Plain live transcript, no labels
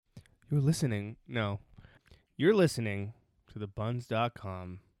You're listening to the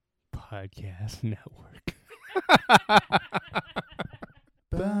Buns.com podcast network.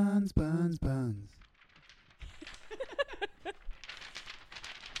 Buns, buns, buns.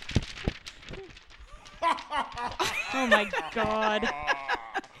 Oh my God.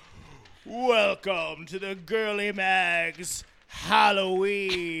 Welcome to the Girly Mags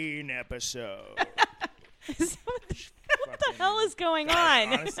Halloween episode. What the hell is going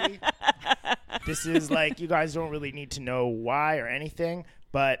on? Honestly, this is like, you guys don't really need to know why or anything,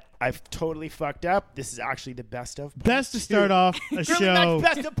 but I've totally fucked up. This is actually the best of part Best to two. start off a Girly show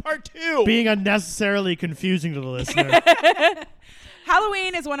Mags best of part 2. being unnecessarily confusing to the listener.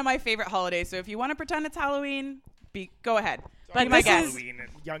 Halloween is one of my favorite holidays, so if you want to pretend it's Halloween, go ahead. But Be my this guest. is Halloween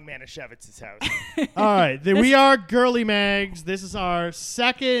at Young Manishevitz's house. All right, we are Girly Mags. This is our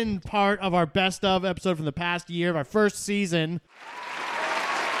second part of our best of episode from the past year of our first season.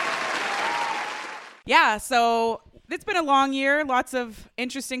 Yeah, so it's been a long year. Lots of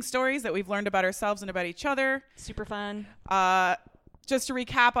interesting stories that we've learned about ourselves and about each other. Super fun. Just to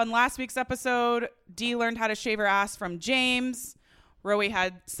recap on last week's episode, Dee learned how to shave her ass from James. Rowie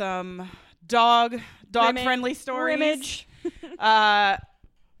had some dog-friendly stories. Rimmage.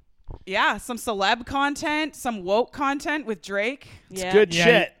 Yeah, some celeb content, some woke content with Drake. Yeah. Good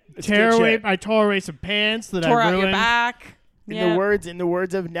shit. It's good shit. I tore away some pants that Tore I out ruined. your back. In the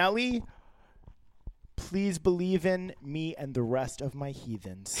words of Nelly, please believe in me and the rest of my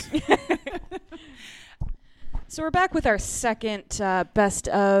heathens. So we're back with our second best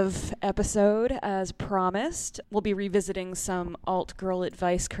of episode as promised. We'll be revisiting some alt girl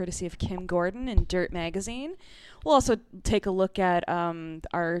advice courtesy of Kim Gordon in Dirt Magazine. We'll also take a look at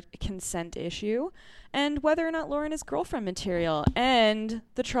our consent issue and whether or not Lauren is girlfriend material and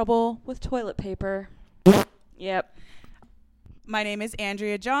the trouble with toilet paper. Yep. My name is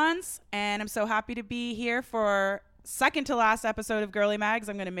Andrea Johns, and I'm so happy to be here for second to last episode of Girly Mags.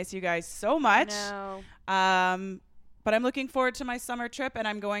 I'm going to miss you guys so much. No. But I'm looking forward to my summer trip, and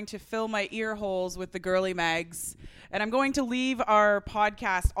I'm going to fill my ear holes with the Girly Mags. And I'm going to leave our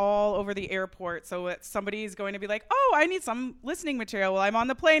podcast all over the airport so that somebody is going to be like, oh, I need some listening material while I'm on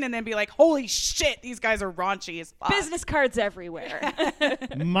the plane, and then be like, holy shit, these guys are raunchy as fuck. Business cards everywhere.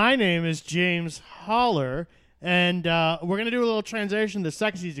 My name is James Holler, and we're going to do a little transition to the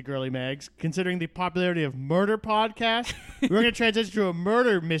second season of Girly Mags. Considering the popularity of murder podcasts, we're going to transition to a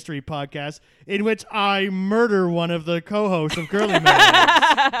murder mystery podcast in which I murder one of the co-hosts of Girly Mags.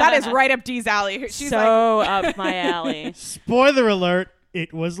 That is right up Dee's alley. She's so up my alley. Spoiler alert,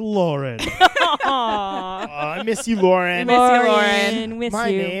 it was Lauren. Aww. I miss you, Lauren. Miss you, Lauren. Miss My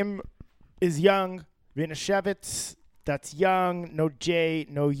you. name is Young Vinashevitz. That's Young, no J,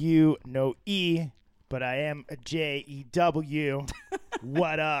 no U, no E, but I am a J-E-W.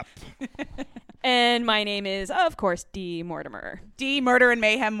 What up? And my name is, of course, Dee Mortimer. D, Murder and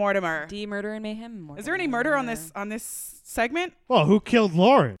Mayhem Mortimer. Dee Murder and Mayhem Mortimer. Is there any murder on this segment? Well, who killed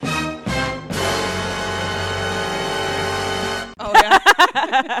Lauren? Oh, yeah.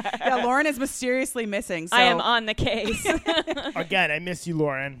 Yeah, Lauren is mysteriously missing. So. I am on the case. Again, I miss you,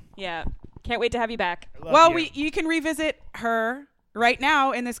 Lauren. Yeah. Can't wait to have you back. I love Well, you. you can revisit her right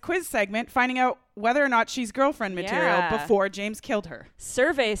now in this quiz segment, finding out whether or not she's girlfriend material Yeah. before James killed her.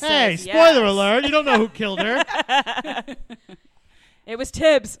 Survey says Hey, yes. spoiler alert, you don't know who killed her. It was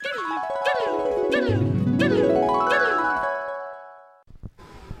Tibbs.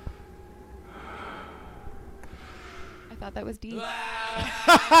 I thought that was Dee.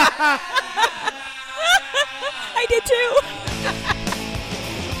 I did too.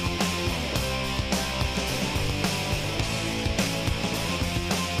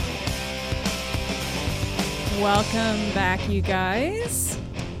 Welcome back, you guys.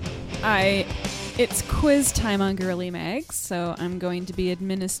 It's quiz time on Girly Mags, so I'm going to be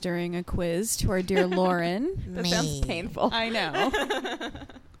administering a quiz to our dear Lauren. That sounds painful. I know.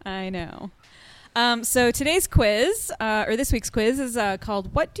 I know. So today's quiz, or this week's quiz, is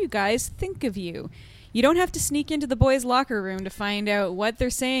called "What Do Guys Think of You?" You don't have to sneak into the boys' locker room to find out what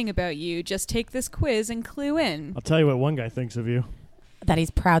they're saying about you. Just take this quiz and clue in. I'll tell you what one guy thinks of you. That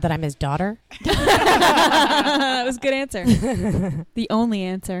he's proud that I'm his daughter. That was a good answer. The only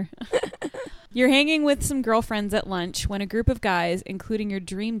answer. You're hanging with some girlfriends at lunch when a group of guys, including your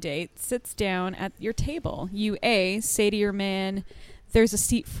dream date, sits down at your table. You A, say to your man, "There's a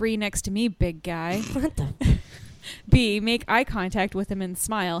seat free next to me, big guy." What the? B, make eye contact with him and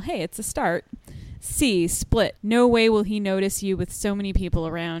smile. Hey, it's a start. C, split. No way will he notice you with so many people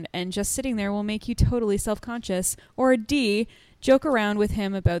around, and just sitting there will make you totally self-conscious. Or D, joke around with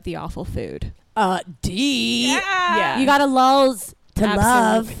him about the awful food. D. Yeah. You gotta lulls To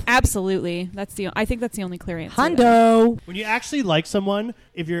love. Absolutely. I think that's the only clear answer. Hundo. When you actually like someone,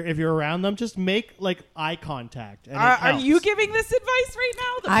 if you're around them, just make like eye contact. And it Are helps. you giving this advice right now?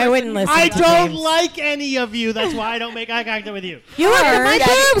 The I person wouldn't you- listen. I to don't James. like any of you. That's why I don't make eye contact with you. You look at my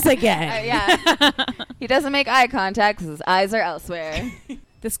Yeah. boobs again. Yeah. He doesn't make eye contact because his eyes are elsewhere.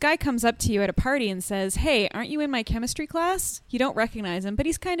 This guy comes up to you at a party and says, "Hey, aren't you in my chemistry class?" You don't recognize him, but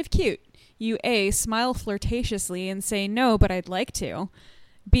he's kind of cute. You A, smile flirtatiously and say, "No, but I'd like to."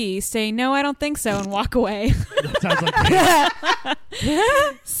 B, say, "No, I don't think so," and walk away. That sounds like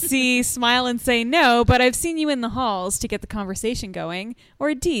C, smile and say, "No, but I've seen you in the halls," to get the conversation going.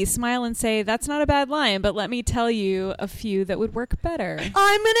 Or D, smile and say, "That's not a bad line, but let me tell you a few that would work better."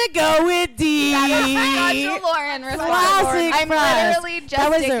 I'm going to go with D. That is such a Lauren response. Classic I'm Frost. literally That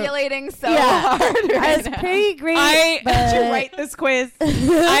was a- gesticulating so Yeah. hard right I was now. pretty great. I- Did you but- write this quiz?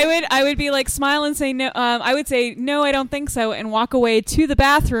 I would be like, smile and say no. I would say, "No, I don't think so," and walk away to the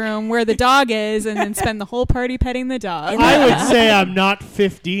bathroom where the dog is, and then spend the whole party petting the dog. I would say I'm not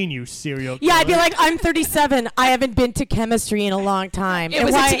 15, you serial killer. Yeah, I'd be like, I'm 37. I haven't been to chemistry in a long time. It And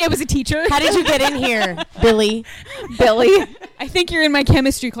was, why- it was a teacher. How did you get in here, Billy? Billy. I think you're in my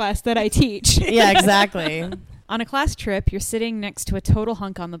chemistry class that I teach. Yeah, exactly. On a class trip, you're sitting next to a total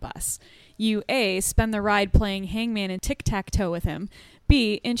hunk on the bus. You A, spend the ride playing hangman and tic-tac-toe with him.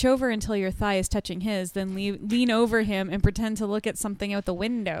 B, inch over until your thigh is touching his, then lean over him and pretend to look at something out the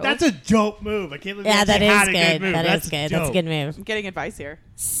window. That's a dope move. I can't believe Yeah, you that actually is had a good good. move. That That's is good. dope. That's a good move. I'm getting advice here.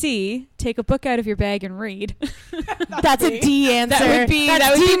 C, take a book out of your bag and read. That's a D answer. That would be That's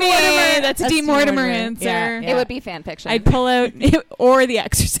that would D. be me. Mortimer. That's a That's D. Mortimer Mortimer. answer. Yeah. It would be fan fiction. I'd pull out or The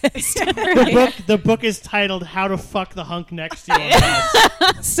Exorcist. The book is titled "How to Fuck the Hunk Next to You." On the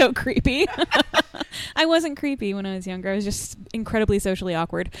Bus. So creepy. I wasn't creepy when I was younger. I was just incredibly socially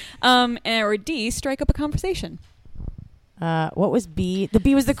awkward. Or D, strike up a conversation. What was B? The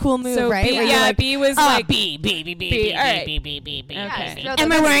B was the cool move, So right? B, Where you're yeah, like, B was oh, like B. B. All right. B. Yeah, Okay. just throw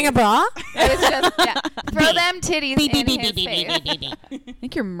Am I them- wearing a bra? It's just, yeah. Throw them titties in his face. I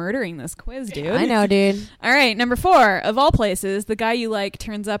think you're murdering this quiz, dude. I know, dude. All right, number 4. Of all places, the guy you like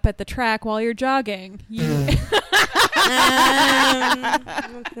turns up at the track while you're jogging.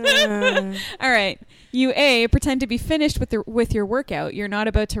 All right. You A, pretend to be finished with your workout. You're not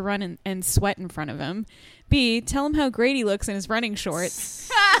about to run and sweat in front of him. B, tell him how great he looks in his running shorts.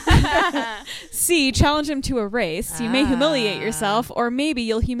 C, challenge him to a race. You may humiliate yourself, or maybe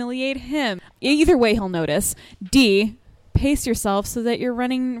you'll humiliate him. Either way, he'll notice. D, pace yourself so that you're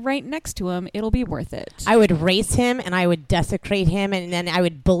running right next to him. It'll be worth it. I would race him and I would desecrate him and then I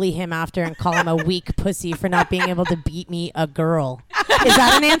would bully him after and call him a weak pussy for not being able to beat me, a girl. Is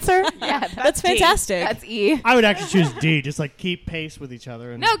that an answer? Yeah, That's fantastic. that's E. I would actually choose D. Just like keep pace with each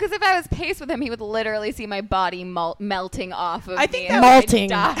other. And No, because if I was paced with him, he would literally see my body melting off of I think me. that and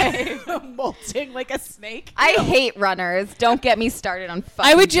Molting. I'd die. Molting like a snake. I hate runners. Don't get me started on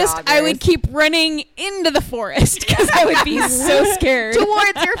fucking I would joggers. keep running into the forest because I would be so scared.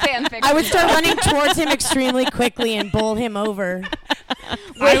 towards your fanfiction. I would start running towards him extremely quickly and bowl him over.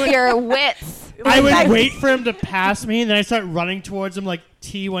 with your wits. I would wait for him to pass me, and then I start running towards him like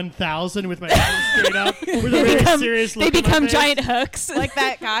T-1000 with my arms straight up, with a really serious look They on my become face. giant hooks. Like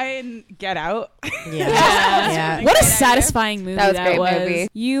that guy in Get Out. Yeah. What a satisfying movie That was a great movie.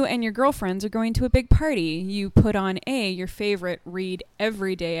 You and your girlfriends are going to a big party. You put on A, your favorite Reed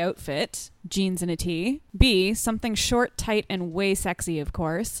everyday outfit, jeans and a tee. B, something short, tight, and way sexy, of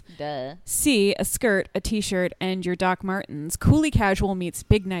course. Duh. C, a skirt, a t-shirt, and your Doc Martens. Coolly casual meets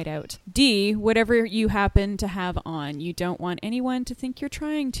big night out. D, whatever you happen to have on. You don't want anyone to think you're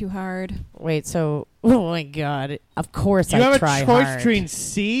trying too hard. Wait, so, oh my God. Of course You I have try a choice hard. between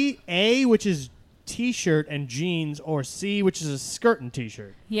C, A, which is t-shirt and jeans, or C, which is a skirt and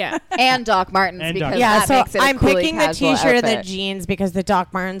t-shirt. Yeah. And Doc Martens And because Doc- Yeah, that so makes it a I'm coolly picking the casual t-shirt or the outfit. jeans because the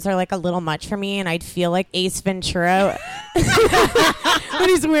Doc Martens are like a little much for me, and I'd feel like Ace Ventura when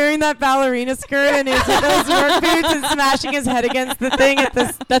he's wearing that ballerina skirt and his those work boots and smashing his head against the thing at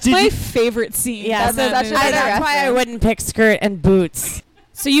this. That's my favorite scene. Yeah, from so that such a movie. good that's why I reference. wouldn't pick skirt and boots.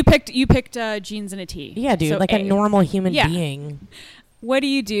 So you picked jeans and a tee. Yeah, dude, So like a normal human Yeah. being. What do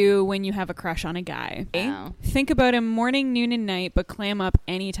you do when you have a crush on a guy? Oh. Think about him morning, noon, and night, but clam up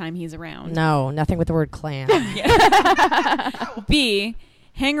anytime he's around. No, nothing with the word clan. B,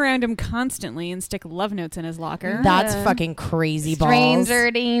 hang around him constantly and stick love notes in his locker. That's fucking crazy balls. Stranger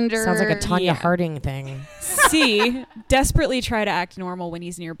danger. Sounds like a Tanya Yeah. Harding thing. C, desperately try to act normal when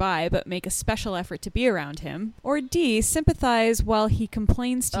he's nearby, but make a special effort to be around him. Or D, sympathize while he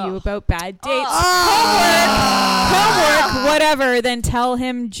complains to you about bad dates. Homework, whatever, then tell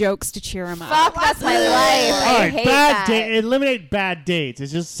him jokes to cheer him up. Fuck, that's my life. All I right, hate bad that. eliminate bad dates.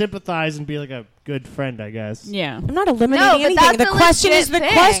 It's just sympathize and be like a good friend, I guess. Yeah. I'm not eliminating No, but anything. that's The a question legit is the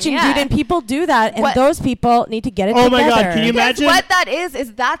thing, question, yeah. dude, and people do that, and What- those people need to get it Oh together. my God, can you Because imagine? what that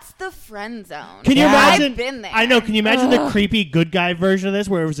is that's the friend zone. Can you Yeah. imagine? I've been there. I know. Can you imagine the creepy good guy version of this,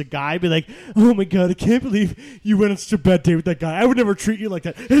 where it was a guy be like, "Oh my God, I can't believe you went on such a bad date with that guy. I would never treat you like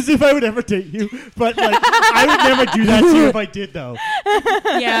that, as if I would ever date you. But like, I would never do that to you if I did, though.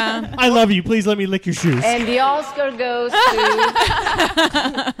 Yeah. I love you. Please let me lick your shoes." And the Oscar goes to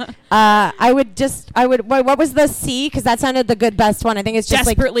What was the C? Because that sounded the good best one. I think it's just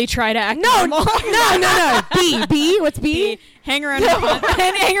Desperately try to act no, normal. no. B. What's B? Hang around him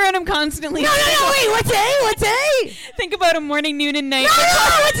hang around him constantly. No. Wait. What's A? Think about him morning, noon, and night.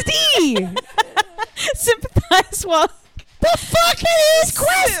 No. What's D? Sympathize while The fuck is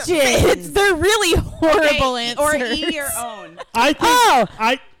questions? they're really horrible Okay, answers. or E your own. I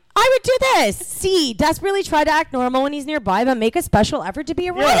think I would do this. C. Desperately try to act normal when he's nearby, but make a special effort to be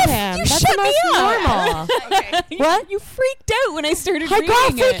around him. You That's shut the me most up. normal. Okay. What? You freaked out when I started I reading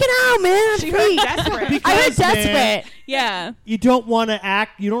got it. freaking out, man. I'm She heard freaked. desperate. I heard Because, man, desperate. Yeah. you don't want to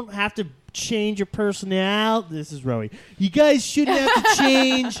act. You don't have to change your personality. This is Rowie. You guys shouldn't have to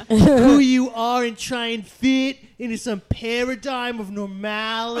change who you are and try and fit into some paradigm of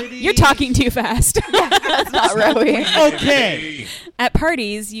normality. You're talking too fast. That's not Rowie. Okay. At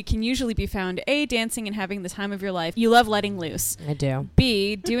parties, you can usually be found A, dancing and having the time of your life. You love letting loose. I do.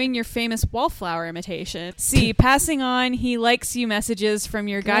 B, doing your famous wallflower imitation. C, passing on he likes you messages from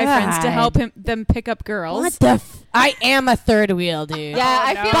your guy friends to God. help them pick up girls. What the I am a third wheel, dude. Yeah,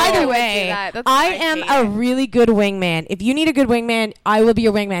 I no. feel By like I the would do way, that. That's I my am a favorite. really good wingman. If you need a good wingman, I will be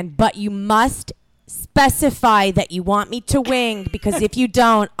your wingman. But you must specify that you want me to wing, because if you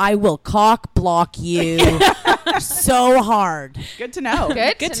don't, I will cock block you so hard. Good to know.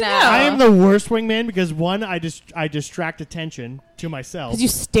 Good Good to to know. know. I am the worst wingman because one, I distract attention to myself. Because you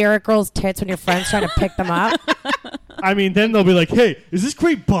stare at girls' tits when your friends trying to pick them up. I mean, then they'll be like, "Hey, is this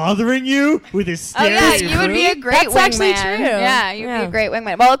creep bothering you with his Oh stare?" yeah, at your you would be a group?" great That's wingman. actually true. Yeah, you'd be Yeah. a great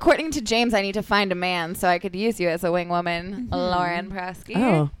wingman. Well, according to James, I need to find a man, so I could use you as a wingwoman, Lauren Presky.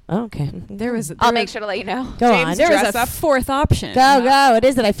 Oh, okay. I'll make sure to let you know. Go James, on. There was Dress a up. fourth option. Go. What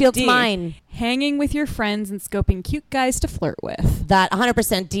is it? I feel it's D. mine. Hanging with your friends and scoping cute guys to flirt with. That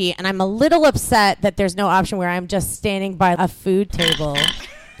 100% D. And I'm a little upset that there's no option where I'm just standing by a food table.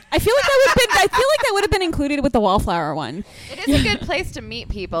 I feel like that would have been included with the wallflower one. It is a good place to meet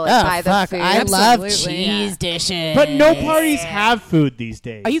people Oh, and buy the fuck. food. I love Absolutely. cheese dishes. But no parties have food these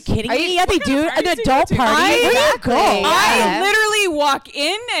days. Are you kidding Are me? you- Yeah, they do. An parties do you adult go to? party. Where do you Exactly. go? Yeah. I literally walk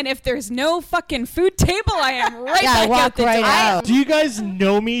in, and if there's no fucking food table, I am right Yeah, back walk out the right door. out. Do you guys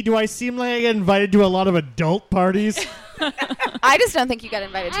know me? Do I seem like I get invited to a lot of adult parties? I just don't think you got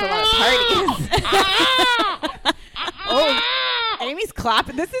invited to a lot of parties. Oh, Amy's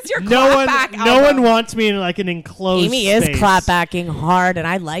clapping. This is your No one, clapback no album. one wants me in like an enclosed. Amy is space. clapbacking hard, and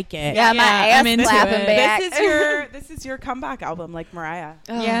I like it. Yeah, my Yeah, ass I'm into clapping it. back. This is your comeback album, like Mariah.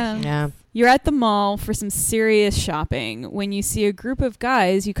 Yeah. Yeah. You're at the mall for some serious shopping when you see a group of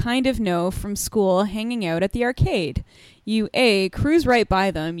guys you kind of know from school hanging out at the arcade. You A, cruise right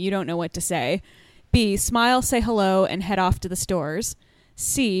by them, you don't know what to say. B, smile, say hello, and head off to the stores.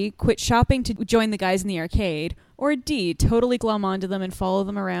 C, quit shopping to join the guys in the arcade. Or D, totally glom onto them and follow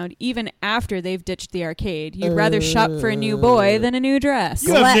them around even after they've ditched the arcade. You'd rather shop for a new boy than a new dress.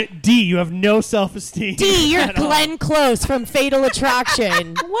 You have D. You have no self-esteem. D, you're at all. Glenn Close from Fatal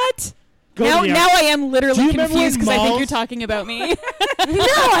Attraction. What? Go Now, to the now I am Do literally you remember confused when because I think malls- you're talking about me. No,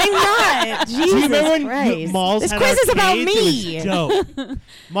 I'm not. Jesus Do you remember when Christ. malls This had quiz is about arcades? me. It was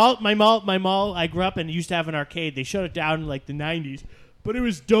dope. My mall I grew up in used to have an arcade. They shut it down in like the 90s. But it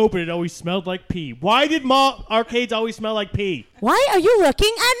was dope and it always smelled like pee. Why did mall arcades always smell like pee? Why are you looking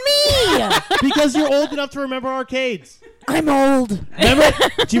at me? Because you're old enough to remember arcades. I'm old. Remember?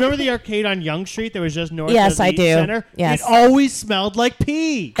 Do you remember the arcade on Yonge Street that was just north Yes, of the I Eaton do. Center? Yes. It always smelled like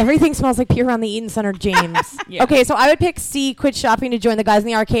pee. Everything smells like pee around the Eaton Center, James. Yeah. Okay, so I would pick C, quit shopping to join the guys in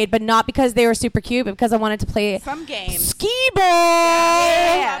the arcade, but not because they were super cute, but because I wanted to play Some games. skee ball.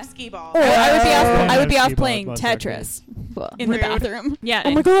 I love skee ball. Or I would be off. Yeah, I would be skee off ball playing was Tetris in the Rude. bathroom. Yeah.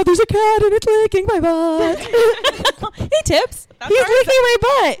 Oh my god, there's a cat and it's licking my butt. Hey, Tips. That's He's our licking my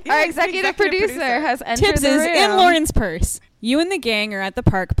butt. Our executive producer has entered Tips the is room. in Lauren's purse. You and the gang are at the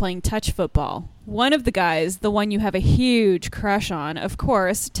park playing touch football. One of the guys, the one you have a huge crush on, of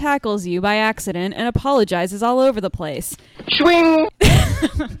course, tackles you by accident and apologizes all over the place. Swing!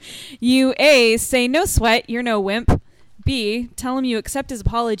 You A, say no sweat, you're no wimp. B, tell him you accept his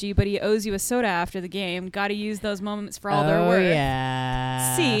apology, but he owes you a soda after the game. Gotta use those moments for all they're worth.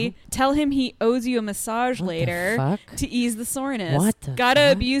 Yeah. C, tell him he owes you a massage What the later fuck? to ease the soreness. What the Gotta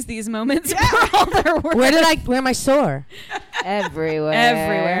fuck? abuse these moments for all they're worth. Where am I sore? Everywhere.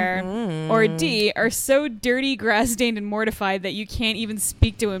 Everywhere. Mm. Or D, are so dirty, grass-stained, and mortified that you can't even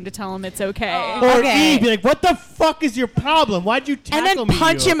speak to him to tell him it's okay. Or Okay. E, be like, what the fuck is your problem? Why'd you tackle And then me,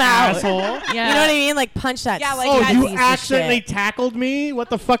 punch you him out. asshole? Yeah. You know what I mean? Like punch that. Yeah, like Oh, that you piece of accidentally shit. tackled me? What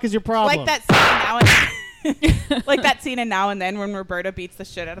the fuck is your problem? Like that scene in Now and like that scene in Now and Then when Roberta beats the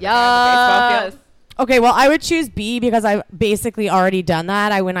shit out of the guy on the baseball Yes. field. Okay, well, I would choose B because I've basically already done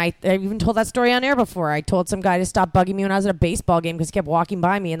that. I even told that story on air before. I told some guy to stop bugging me when I was at a baseball game because he kept walking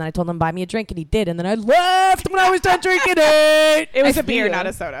by me, and then I told him to buy me a drink, and he did, and then I left when I was done drinking it. It was a beer, not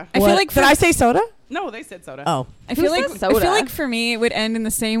a soda. I feel like Did I say soda? No, they said soda. Oh. I feel like said soda? for me it would end in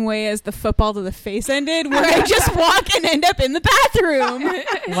the same way as the football to the face ended, where I just walk and end up in the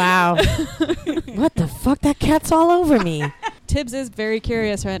bathroom. Wow. What the fuck? That cat's all over me. Tibbs is very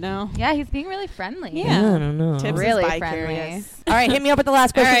curious right now. Yeah, he's being really friendly. Yeah. I don't know. Tibbs is Really bi-curious. All right, hit me up with the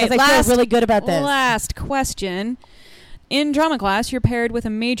last question All right, because I feel really good about this. Last question. In drama class, you're paired with a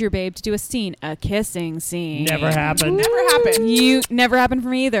major babe to do a kissing scene. Never happened. Never happened. You never happened for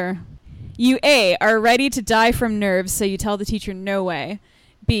me either. You A, are ready to die from nerves, so you tell the teacher no way.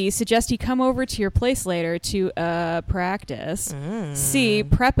 B, suggest he come over to your place later to practice. C,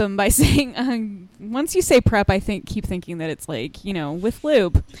 prep him by saying, once you say prep, I keep thinking that it's like, with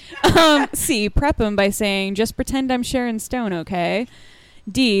lube. C, prep him by saying, just pretend I'm Sharon Stone, okay?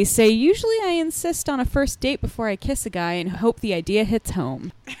 D, say, usually I insist on a first date before I kiss a guy and hope the idea hits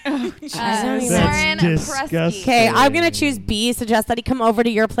home. Lauren That's disgusting. Presky. Okay, I'm going to choose B, suggest that he come over to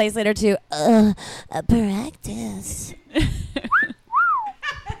your place later to practice.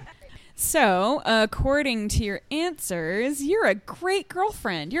 So, according to your answers, you're a great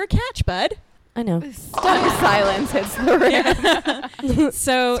girlfriend. You're a catch, bud. I know. Stunning silence hits the room.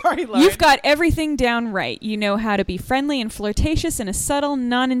 So, Sorry, Lauren. you've got everything down right. You know how to be friendly and flirtatious in a subtle,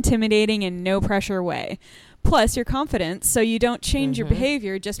 non-intimidating, and no-pressure way. Plus, you're confident, so you don't change your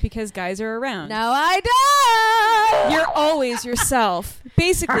behavior just because guys are around. No, I don't. You're always yourself.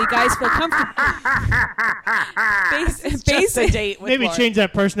 Basically, guys feel comfortable. Just a date with Maybe Lauren. change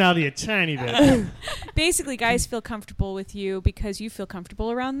that personality a tiny bit. Basically, guys feel comfortable with you because you feel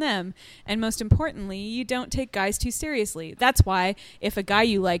comfortable around them. And most importantly, you don't take guys too seriously. That's why if a guy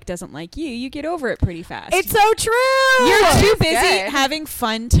you like doesn't like you, you get over it pretty fast. It's so true. You're too busy good. having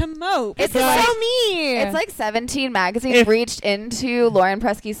fun to mope. It's so like, mean. it's like 17 magazine reached into Lauren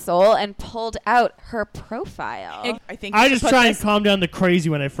Presky's soul and pulled out her profile. I think I you just should put try and this- calm down the crazy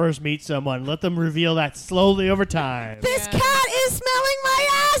when I first meet someone. Let them reveal that slowly over time. This cat is smelling my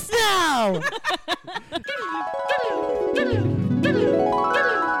ass now.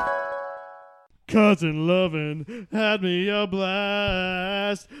 Cousin Lovin' had me a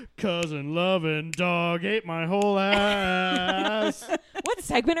blast. Cousin Lovin' dog ate my whole ass. What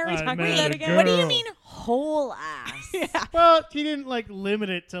segment are we I talking met about a again? What do you girl. mean whole ass? Well, he didn't limit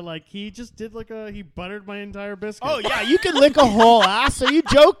it to he just did he buttered my entire biscuit. Oh yeah, you can lick a whole ass. Are you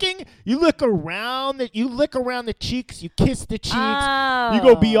joking? You lick around the cheeks. You kiss the cheeks. Oh. You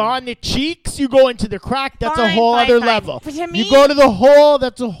go beyond the cheeks. You go into the crack. That's a Fine, whole fine, other fine. level. But to me- You go to the hole.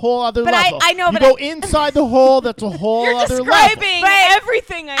 That's a whole other But level. I know, You but go inside the hole. That's a whole other level.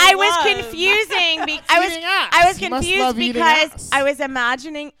 everything I was confusing. Eating ass. I was You must confused love eating because ass. I was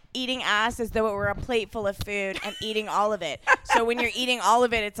imagining eating ass as though it were a plate full of food and eating all of it. So when you're eating all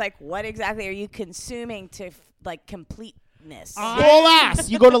of it, it's like, what exactly are you consuming to completeness? Whole ass.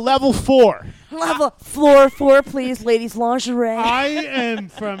 You go to level 4. Level floor 4, please, ladies lingerie. I am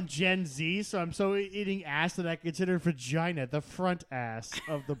from Gen Z, so I'm so eating ass that I consider vagina the front ass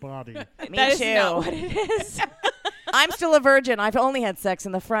of the body. Me That is too. not what it is. I'm still a virgin. I've only had sex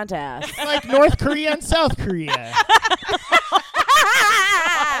in the front ass. Like North Korea and South Korea.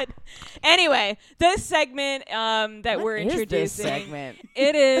 Anyway, this segment that we're What is introducing, this segment?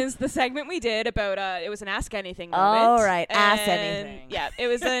 it is the segment we did about it was an Ask Anything moment. All right, Ask And, Anything. Yeah, it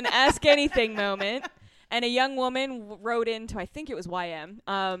was an Ask Anything moment. And a young woman wrote into, I think it was YM,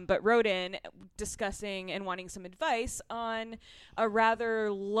 but wrote in discussing and wanting some advice on a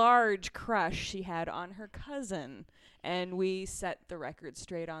rather large crush she had on her cousin. And we set the record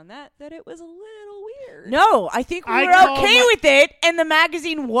straight on that it was a little weird. No, I think we I were call okay my- with it, and the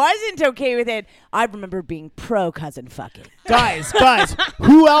magazine wasn't okay with it. I remember being pro cousin fucking. Guys,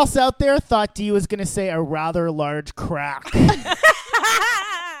 who else out there thought Dee was going to say a rather large crack?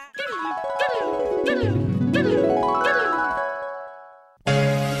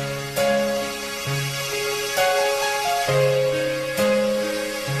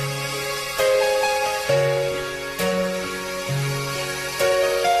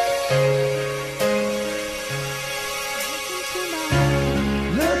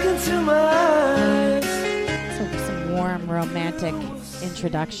 So some warm, romantic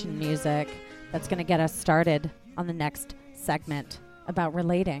introduction music that's going to get us started on the next segment about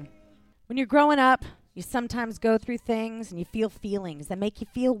relating. When you're growing up, you sometimes go through things and you feel feelings that make you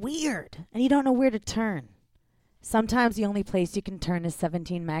feel weird and you don't know where to turn. Sometimes the only place you can turn is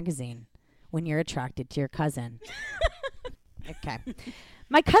 17 magazine when you're attracted to your cousin. Okay.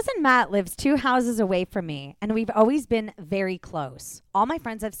 My cousin Matt lives 2 houses away from me, and we've always been very close. All my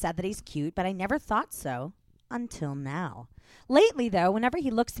friends have said that he's cute, but I never thought so until now. Lately, though, whenever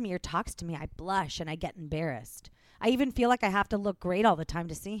he looks at me or talks to me, I blush and I get embarrassed. I even feel like I have to look great all the time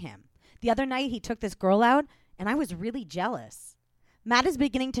to see him. The other night, he took this girl out, and I was really jealous. Matt is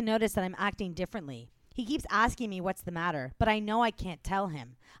beginning to notice that I'm acting differently. He keeps asking me what's the matter, but I know I can't tell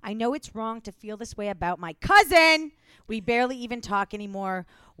him. I know it's wrong to feel this way about my cousin. We barely even talk anymore.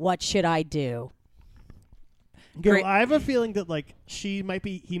 What should I do? Girl, I have a feeling that like he might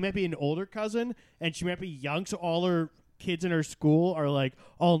be an older cousin, and she might be young, so all her kids in her school are like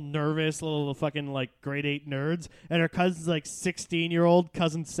all nervous little fucking like grade 8 nerds, and her cousin's like 16-year-old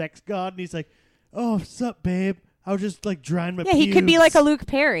cousin sex god, and he's like, "Oh, what's up, babe? I was just like drying my pubes." He could be like a Luke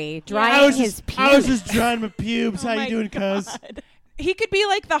Perry, drying his pubes. I was just drying my pubes. How you doing, cuz? He could be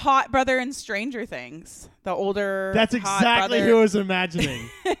like the hot brother in Stranger Things, the older. That's hot exactly brother. who I was imagining.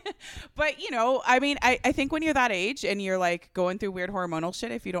 But, you know, I mean, I think when you're that age and you're like going through weird hormonal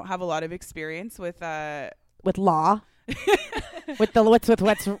shit, if you don't have a lot of experience with law, with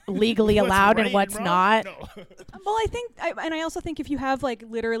what's legally allowed and what's not. No. Well, I think, and I also think if you have like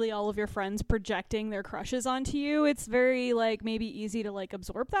literally all of your friends projecting their crushes onto you, it's very like maybe easy to like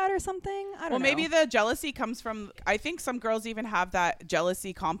absorb that or something. I don't know. Well, maybe the jealousy comes from, I think some girls even have that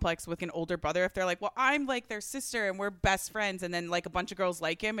jealousy complex with an older brother. If they're like, well, I'm like their sister and we're best friends, and then like a bunch of girls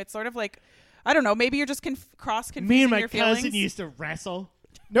like him, it's sort of like, I don't know, maybe you're just cross-confusing Me and my your cousin feelings. used to wrestle.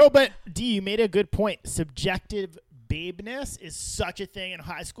 No, but Dee, you made a good point. Subjective babeness is such a thing in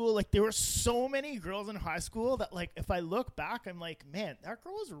high school. Like, there were so many girls in high school that, like, if I look back, I'm like, man, that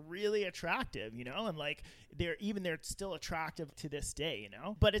girl is really attractive, you know? And, like, they're still attractive to this day, you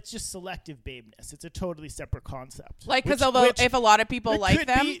know? But it's just selective babeness. It's a totally separate concept. Like, because if a lot of people like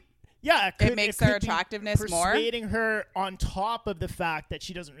them, it makes their could be attractiveness more. Persuading her on top of the fact that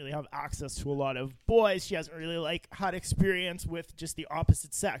she doesn't really have access to a lot of boys. She hasn't really like had experience with just the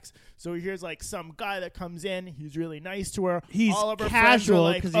opposite sex. So here's like some guy that comes in. He's really nice to her. He's all of her casual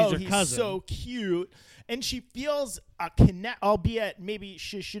friends are because like, he's oh, her cousin. he's so cute. And she feels a connect, albeit maybe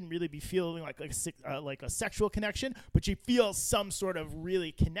she shouldn't really be feeling like a sexual connection, but she feels some sort of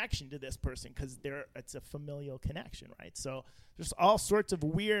really connection to this person because it's a familial connection, right? So there's all sorts of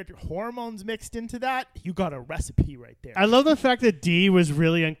weird hormones mixed into that. You got a recipe right there. I love the fact that Dee was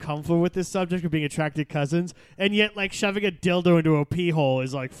really uncomfortable with this subject of being attracted to cousins, and yet like shoving a dildo into a pee hole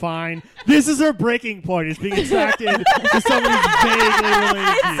is like fine. This is her breaking point, is being attracted to somebody who's vaguely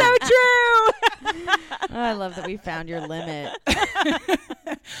related to you. So true. I love that we found your limit.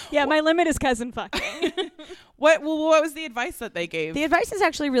 Yeah, my limit is cousin fucking. What was the advice that they gave? The advice is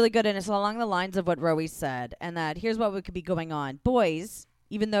actually really good, and it's along the lines of what Rowie said, and that here's what could be going on. Boys,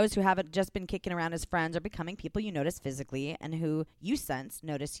 even those who haven't just been kicking around as friends, are becoming people you notice physically and who you sense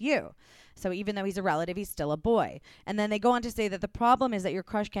notice you. So even though he's a relative, he's still a boy. And then they go on to say that the problem is that your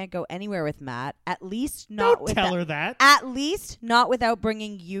crush can't go anywhere with Matt, at least not Don't tell her that. At least not without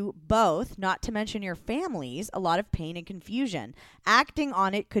bringing you both, not to mention your families, a lot of pain and confusion. Acting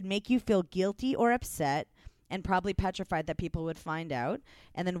on it could make you feel guilty or upset, and probably petrified that people would find out,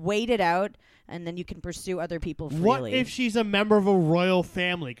 and then wait it out, and then you can pursue other people freely. What if she's a member of a royal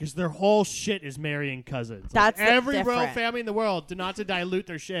family? Because their whole shit is marrying cousins. That's every royal different. family in the world, not to dilute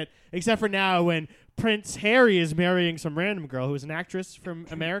their shit, except for now when Prince Harry is marrying some random girl who is an actress from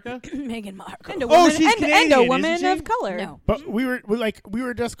America. Meghan Markle. And a Oh, woman, she's and Canadian, a woman isn't she? of color. No. But we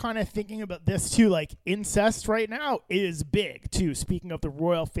were just kind of thinking about this too. Like, incest right now is big too. Speaking of the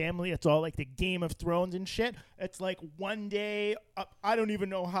royal family, it's all like the Game of Thrones and shit. It's like one day, I don't even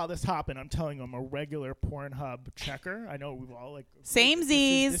know how this happened. I'm telling you, I'm a regular Pornhub checker. I know we've all like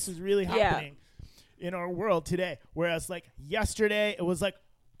Samesies. This is really happening in our world today. Whereas like yesterday, it was like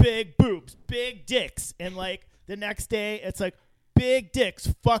big boobs, big dicks, and like the next day it's like big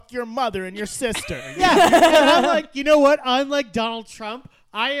dicks, fuck your mother and your sister. Yeah, and I'm like, you know what? Unlike Donald Trump,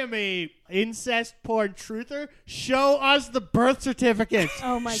 I am a incest porn truther. Show us the birth certificates.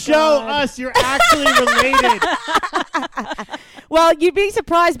 Oh my Show God. us you're actually related. Well, you'd be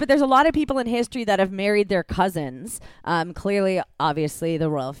surprised, but there's a lot of people in history that have married their cousins. Clearly, obviously, the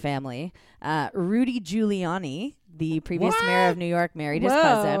royal family. Rudy Giuliani, the previous mayor of New York, married his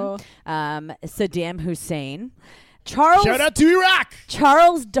cousin. Saddam Hussein. Shout out to Iraq.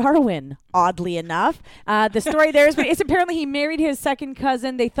 Charles Darwin, oddly enough. The story there is apparently he married his second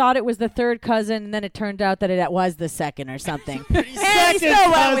cousin. They thought it was the third cousin, and then it turned out that it was the second or something. And he Second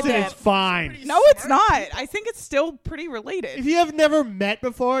still went with cousin it. is fine. No, it's not. I think it's still pretty related. If you have never met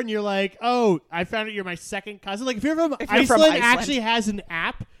before and you're like, oh, I found out you're my second cousin. Like if you're from If you're from Iceland, Iceland. actually has an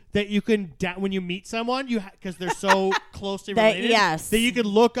app that you can when you meet someone, because they're so closely related, yes. that you can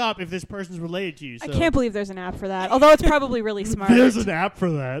look up if this person's related to you. I So can't believe there's an app for that. Although it's probably really smart. there's an app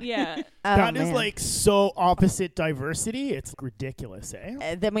for that. Yeah. That is man. like so opposite diversity. It's ridiculous,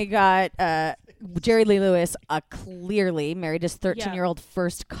 eh? Then we got Jerry Lee Lewis, clearly married his 13-year-old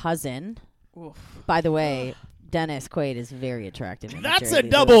first cousin. Oof. By the way, Dennis Quaid is very attractive. in the That's Jerry a Lee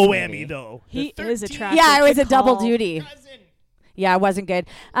double Lewis whammy, movie. though. He The is 13 attractive. Yeah, it was Good a double call. duty. cousin. Yeah, it wasn't good.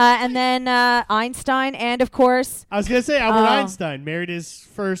 And then Einstein, and of course, I was gonna say Albert Einstein married his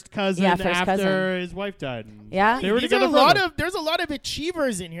first cousin Yeah, first after cousin. his wife died. Yeah. They were These together are a lot forever. of there's a lot of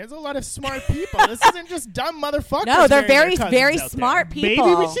achievers in here. There's a lot of smart people. This isn't just dumb motherfuckers. no, they're marrying very, their very cousins out smart there. people.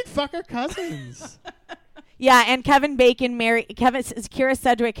 Maybe we should fuck our cousins. Yeah, and Kevin Bacon married Kira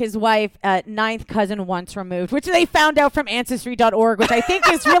Sedgwick, his wife, 9th cousin once removed, which they found out from Ancestry.org, which I think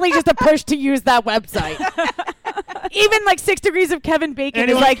is really just a push to use that website. Even like 6 Degrees of Kevin Bacon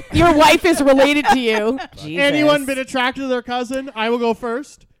Anyone- is like, your wife is related to you. Jesus. Anyone been attracted to their cousin? I will go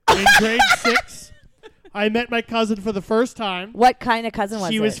first. In grade 6, I met my cousin for the first time. What kind of cousin was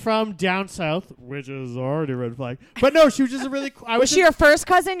She it? was from down south, which is already a red flag. But no, she was just a really cool. Was she your first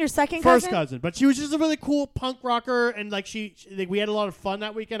cousin, your second first cousin? cousin? But she was just a really cool punk rocker, and like like, we had a lot of fun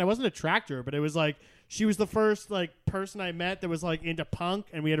that weekend. I wasn't attracted to her, but it was like she was the first like person I met that was like into punk,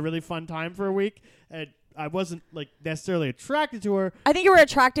 and we had a really fun time for a week. And I wasn't like necessarily attracted to her. I think you were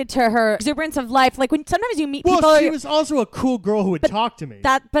attracted to her exuberance of life. Like when sometimes you meet people. Well, she was also a cool girl who would talk to me.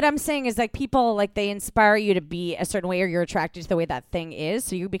 But I'm saying is like people like they inspire you to be a certain way, or you're attracted to the way that thing is,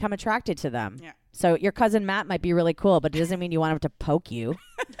 so you become attracted to them. Yeah. So your cousin Matt might be really cool, but it doesn't mean you want him to poke you.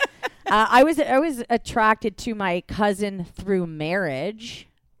 I was attracted to my cousin through marriage.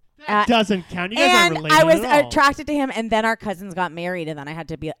 Doesn't count. You guys aren't And related I was at all. attracted to him, and then our cousins got married, and then I had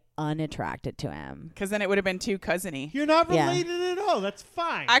to be unattracted to him. Because then it would have been too cousiny. You're not Yeah. related at all. That's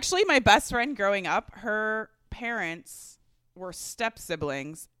fine. Actually, my best friend growing up, her parents were step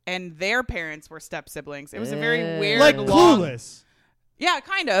siblings, and their parents were step siblings. It was a very weird, like long. Clueless. Yeah,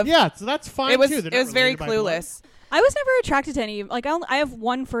 kind of. Yeah, so that's fine It was. too. It was very clueless. I was never attracted to any. Like I have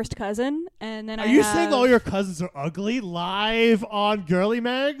one first cousin, and then Are I you have, saying all your cousins are ugly live on Girly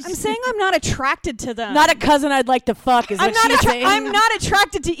Mags? I'm saying I'm not attracted to them. Not a cousin I'd like to fuck. Is I'm what not. she's saying. I'm not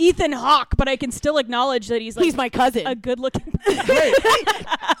attracted to Ethan Hawke, but I can still acknowledge that he's like He's my cousin. a good-looking.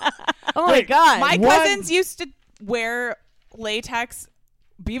 Oh my god. My One- cousins used to wear latex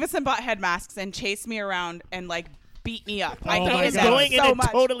Beavis and Butthead masks and chase me around and like beat me up. I Oh hated my them God. Going in so a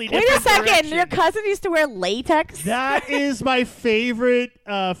much. totally Wait different a second. direction. Your cousin used to wear latex? That is my favorite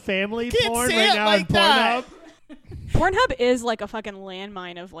family Can't porn say right it now like on that. Pornhub. Pornhub is like a fucking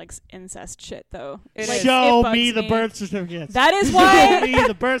landmine of like incest shit, though. It Like, is. Show it bugs me the birth certificates. That is Show why. me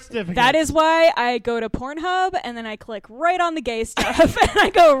the birth certificates. That is why I go to Pornhub and then I click right on the gay stuff and I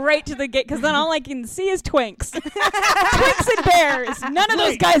go right to the gay because then all I can see is twinks, twinks and bears. None of those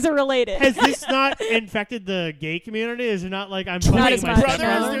Wait. guys are related. Has this not infected the gay community? Is it not like I'm Not fucking as my much. brothers.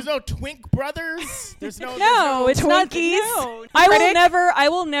 stepbrother? There's no twink brothers. There's no. No, it's not. Twinkies. No. Critic? I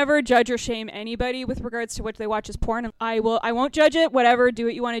will never judge or shame anybody with regards to what they watch as porn. I won't judge it. Whatever, do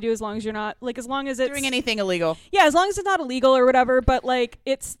what you want to do as long as you're not like as long as it's Doing anything illegal. Yeah, as long as it's not illegal or whatever. But like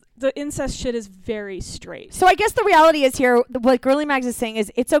it's the incest shit is very straight. So I guess the reality is here, what Girly Mags is saying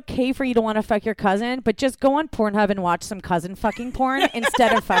is it's okay for you to want to fuck your cousin, but just go on Pornhub and watch some cousin fucking porn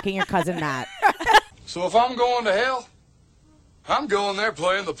instead of fucking your cousin Matt. So if I'm going to hell, I'm going there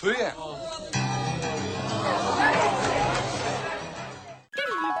playing the piano.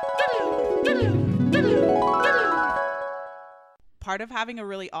 Part of having a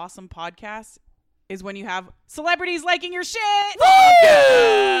really awesome podcast is when you have celebrities liking your shit.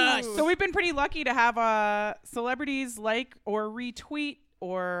 So we've been pretty lucky to have celebrities like or retweet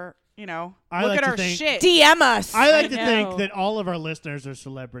or you know, I look like at to our think- shit. DM us. I like to know. think that all of our listeners are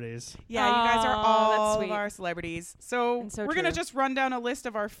celebrities. Yeah, you guys are Aw, that's all of sweet. our celebrities. So, And so we're going to true. just run down a list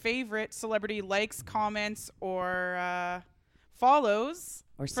of our favorite celebrity likes, comments, or follows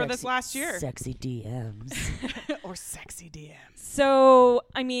Or for this last year. Sexy DMs. Or sexy DMs. So,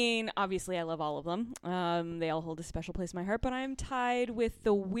 I mean, obviously, I love all of them. They all hold a special place in my heart, but I'm tied with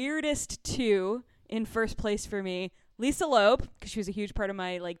the weirdest two in first place for me. Lisa Loeb, because she was a huge part of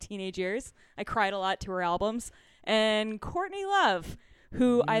my teenage years. I cried a lot to her albums. And Courtney Love,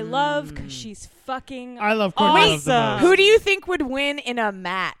 who I love because she's fucking I love Courtney Love the awesome. most. Who do you think would win in a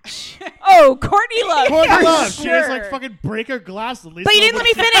match? Oh, Courtney Love. Courtney for Love. She has sure. fucking breaker glass. But you didn't let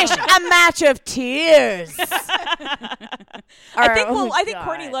me finish. A match of tears. I think God.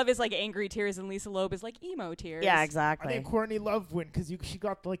 Courtney Love is angry tears and Lisa Loeb is emo tears. Yeah, I exactly. think Courtney Love win because she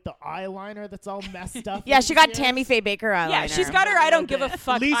got the eyeliner that's all messed up. Yeah, she got Yes. Tammy Faye Baker eyeliner. Yeah, she's got her I don't give a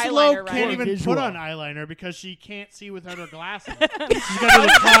fuck Lisa eyeliner Loeb right. can't even Visual. put on eyeliner because she can't see without her glasses. She's got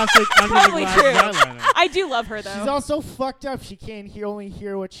the classic under the Probably glasses true. eyeliner. I do love her though. She's also fucked up. She can't only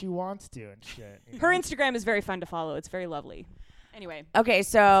hear what she wants to and shit. you Her know? Instagram is very fun to follow. It's very lovely. Anyway, Okay,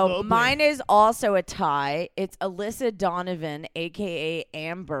 so Lovely. mine is also a tie. It's Alyssa Donovan, a.k.a.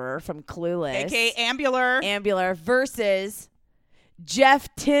 Amber from Clueless. A.K.A. Ambular. Ambular versus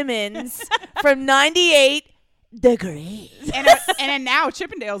Jeff Timmons from 98 Degrees. and a now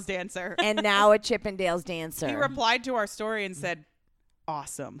Chippendales dancer. And now a Chippendales dancer. He replied to our story and said,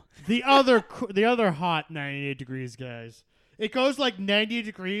 awesome. The other hot 98 degrees guys. It goes 90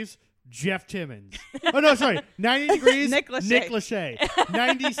 degrees. Jeff Timmons. Oh no, sorry. 90 degrees. Nick Lachey. Nick Lachey.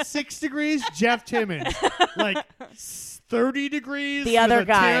 96 degrees. Jeff Timmons. 30 degrees. The other with a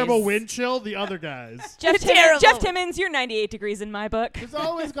guys. terrible wind chill. The other guys. Terrible. Jeff Timmons, you're 98 degrees in my book. There's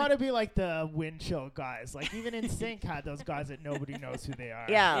always got to be the wind chill guys. Even NSYNC had those guys that nobody knows who they are.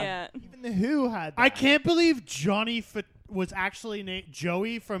 Yeah. Yeah. Even the Who had that. I can't believe was actually named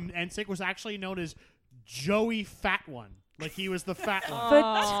Joey from NSYNC was actually known as Joey Fat One. He was the fat one.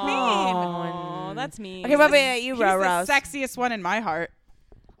 Oh, that's mean. Okay, what about you, He's Rose? the sexiest one in my heart.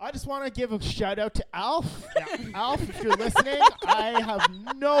 I just want to give a shout out to Alf. Alf, if you're listening, I have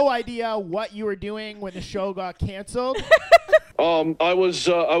no idea what you were doing when the show got canceled. I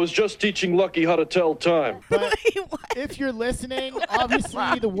was just teaching Lucky how to tell time. But if you're listening,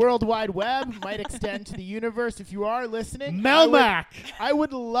 obviously the World Wide Web might extend to the universe. If you are listening, Melmac. I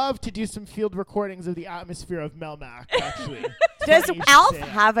would love to do some field recordings of the atmosphere of Melmac, actually. Does Funny you should Alf say that.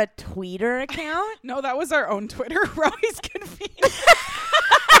 have a Twitter account? No, that was our own Twitter. We're always confused.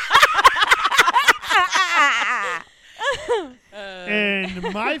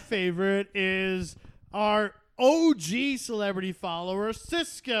 And my favorite is our OG celebrity follower,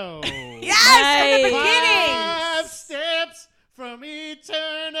 Cisco. Yes, from the beginning. 5 steps from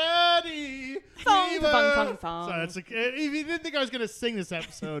eternity. Thong, Fever. thong, thong, thong. Sorry, if you didn't think I was going to sing this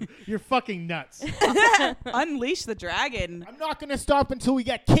episode, you're fucking nuts. Unleash the dragon. I'm not going to stop until we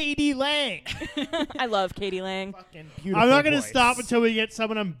get Katie Lang. I love Katie Lang. Fucking beautiful I'm not going to voice. stop until we get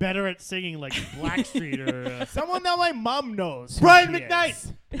someone I'm better at singing, like Blackstreet or... Someone that my mom knows. who Brian she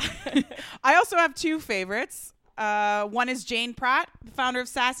McKnight. is. I also have two favorites. One is Jane Pratt, the founder of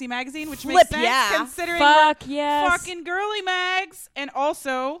Sassy Magazine, which Flip, makes sense yeah. considering Fuck we're yes. fucking girly mags. And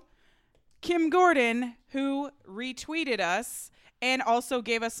also Kim Gordon, who retweeted us and also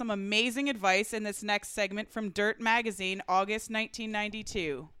gave us some amazing advice in this next segment from Dirt Magazine, August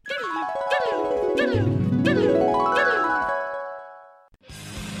 1992.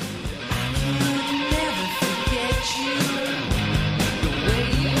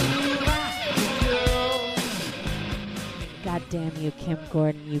 God damn you, Kim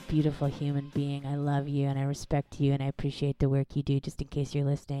Gordon, you beautiful human being. I love you and I respect you and I appreciate the work you do, just in case you're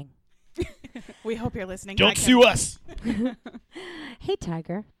listening. We hope you're listening. Don't Hi, Kim. sue us. Hey,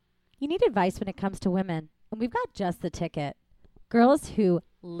 Tiger. You need advice when it comes to women, and we've got just the ticket. Girls who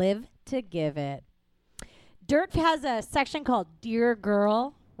live to give it. Dirt has a section called Dear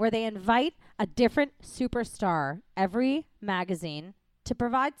Girl, where they invite a different superstar every magazine to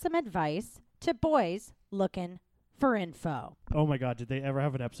provide some advice to boys looking for info. Oh my God, did they ever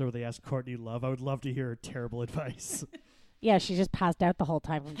have an episode where they asked Courtney Love? I would love to hear her terrible advice. Yeah, she just passed out the whole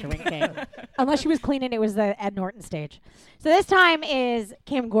time from drinking. Unless she was cleaning, it was the Ed Norton stage. So this time is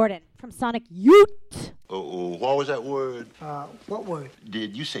Kim Gordon from Sonic Youth. Oh, what was that word? What word?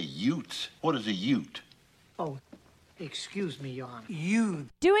 Did you say utes? What is a ute? Oh, excuse me, Your Honor. You.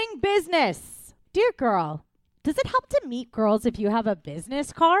 Doing business. Dear girl, does it help to meet girls if you have a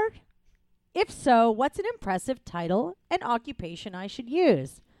business card? If so, what's an impressive title and occupation I should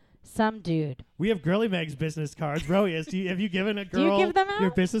use? some dude. We have Girly Meg's business cards. Rowie, have you given a girl you give them out?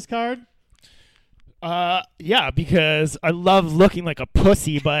 your business card? Yeah, because I love looking like a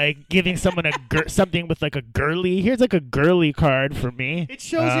pussy by giving someone something with like a girly. Here's like a girly card for me. It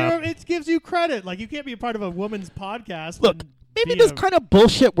shows it gives you credit. Like, you can't be a part of a woman's podcast. Look, maybe this kind of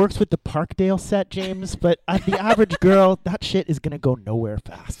bullshit works with the Parkdale set, James, but the average girl, that shit is gonna go nowhere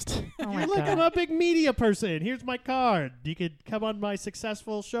fast. You're like, I'm a big media person. Here's my card. You could come on my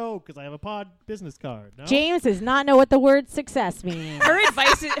successful show because I have a business card. No? James does not know what the word success means. Her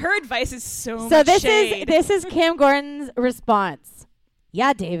advice is so So much shade. this is Kim Gordon's response.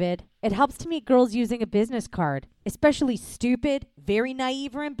 Yeah, David. It helps to meet girls using a business card, especially stupid, very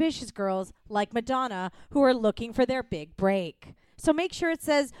naive or ambitious girls like Madonna who are looking for their big break. So make sure it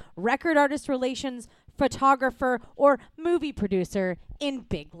says record artist relations, photographer, or movie producer in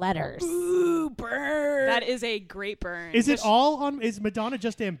big letters. Ooh, burn. That is a great burn. Is Madonna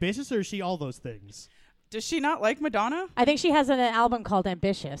just ambitious, or is she all those things? Does she not like Madonna? I think she has an album called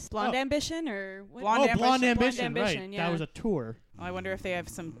Ambitious. Blonde Ambition or what? Blonde Ambition, right. Yeah. That was a tour. Well, I wonder if they have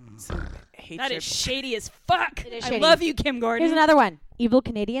some hatred. That is shady as fuck. It is I shady. love you, Kim Gordon. Here's another one. Evil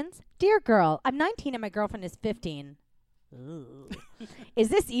Canadians. Dear girl, I'm 19 and my girlfriend is 15. Ooh. Is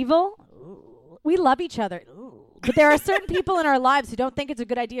this evil? Ooh. We love each other. Ooh. But there are certain people in our lives who don't think it's a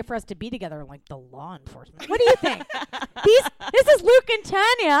good idea for us to be together, like the law enforcement. What do you think? This is Luke and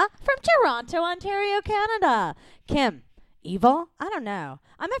Tanya from Toronto, Ontario, Canada. Kim, evil? I don't know.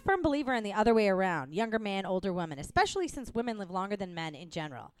 I'm a firm believer in the other way around. Younger man, older woman, especially since women live longer than men in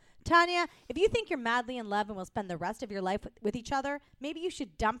general. Tanya, if you think you're madly in love and will spend the rest of your life with each other, maybe you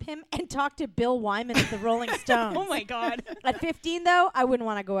should dump him and talk to Bill Wyman of the Rolling Stones. Oh, my God. At 15, though, I wouldn't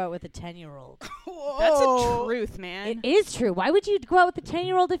want to go out with a 10-year-old. That's a truth, man. It is true. Why would you go out with a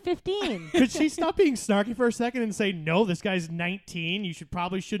 10-year-old at 15? Could she stop being snarky for a second and say, no, this guy's 19. You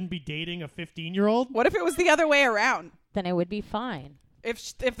shouldn't be dating a 15-year-old? What if it was the other way around? Then it would be fine.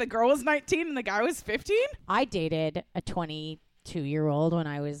 If the girl was 19 and the guy was 15? I dated a 22-year-old when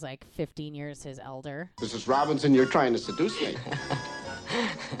I was like 15 years his elder. Mrs. Robinson, you're trying to seduce me.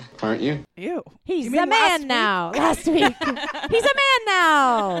 Aren't you? Ew. He's You mean a man now. Last week. He's a man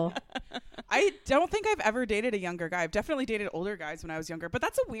now. I don't think I've ever dated a younger guy. I've definitely dated older guys when I was younger. But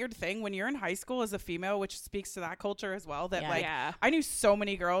that's a weird thing when you're in high school as a female, which speaks to that culture as well. That I knew so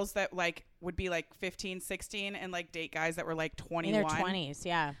many girls that like would be like 15, 16 and like date guys that were like 21. In their 20s,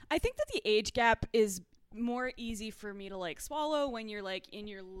 yeah. I think that the age gap is more easy for me to like swallow when you're like in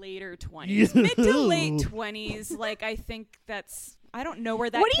your later 20s. Mid to late 20s. Like, I think that's, I don't know where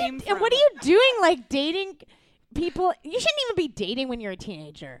that came from. And what are you doing, like dating people? You shouldn't even be dating when you're a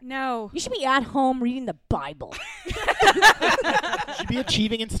teenager. No. You should be at home reading the Bible. Should be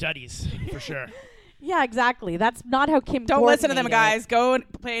achieving in studies, for sure. Yeah, exactly. That's not how Kim Don't Gordon listen to them, made it. guys. Go and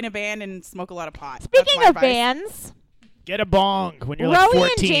play in a band and smoke a lot of pot. Speaking of bands, Get a bong when you're Rowie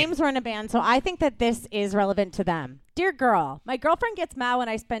like 14. and James were in a band, so I think that this is relevant to them. Dear girl, my girlfriend gets mad when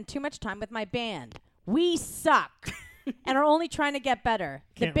I spend too much time with my band. We suck and are only trying to get better.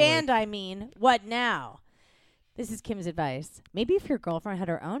 Can't The band, I mean. What now? This is Kim's advice. Maybe if your girlfriend had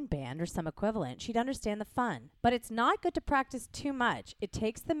her own band or some equivalent, she'd understand the fun. But it's not good to practice too much. It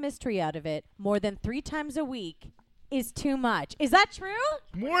takes the mystery out of it. More than 3 times a week is too much. Is that true?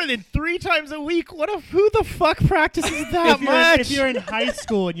 More than 3 times a week? Who the fuck practices that much? If you're in high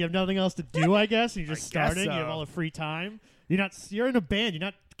school and you have nothing else to do, I guess, and you're just starting, you have all the free time. You're in a band. You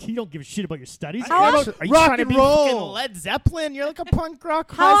don't give a shit about your studies. Are you rock trying to and be roll. fucking Led Zeppelin? You're like a punk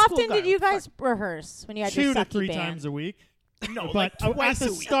rock How high school often guy. did you guys rehearse when you had your 2 to sucky 3 band? times a week. No, but like twice at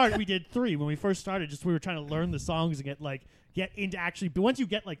the a week. start we did 3 when we first started. We were trying to learn the songs and get into actually. But once you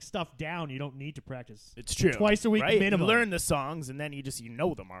get like stuff down, you don't need to practice. It's true. Twice a week right? minimum. You learn the songs and then you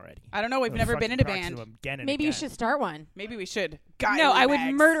know them already. I don't know. We've never been in a band. Maybe you should start one. Maybe we should. No, I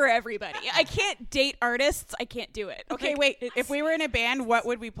would murder everybody. I can't date artists. I can't do it. Okay, wait. If we were in a band, what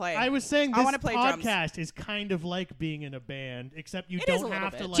would we play? I was saying I this wanna play drums. podcast is kind of like being in a band, except you It is a don't little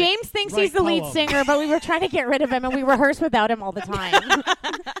have to. bit. Like, James thinks write he's the lead poems. singer, but we were trying to get rid of him, and we rehearse without him all the time.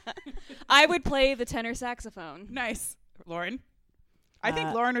 I would play the tenor saxophone. Nice. Lauren? I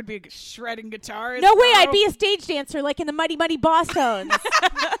think Lauren would be shredding guitars. No way, I'd be a stage dancer like in the Muddy Muddy Boss Tones.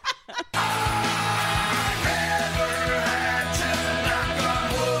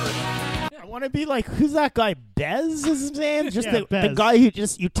 I want to be like, who's that guy? Bez is his name? Just Yeah, the Bez. guy who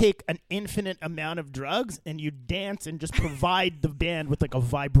you take an infinite amount of drugs and you dance and just provide the band with like a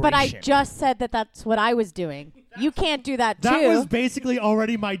vibration. But I just said that that's what I was doing. You can't do that, That too. was basically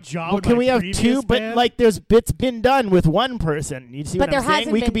already my job. Well, in can my we have previous two? But band. like, it's been done with one person. You see But what there I'm saying?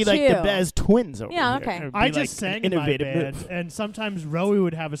 hasn't We could been be like the two. Bez twins over Yeah, here. okay. It'd be I like just an sang in my innovative band, move. and sometimes Rowie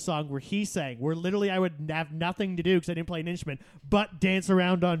would have a song where he sang, where literally I would have nothing to do because I didn't play an instrument, but dance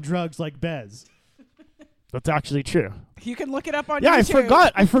around on drugs like Bez. That's actually true. You can look it up on Yeah,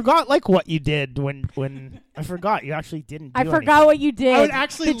 YouTube. I forgot like what you did when I forgot you actually didn't. I do forgot anything. what you did. I would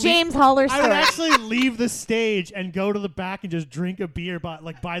actually the James Holler I would story. actually leave the stage and go to the back and just drink a beer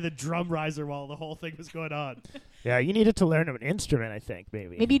by the drum riser while the whole thing was going on. Yeah, you needed to learn an instrument. I think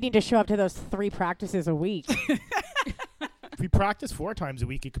maybe. Maybe you need to show up to those 3 practices a week. If we practice 4 times a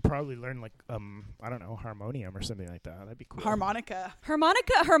week, you could probably learn like I don't know, harmonium or something like that. That'd be cool.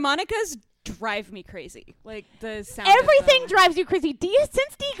 Harmonicas drive me crazy. Like the sound. Everything drives you crazy.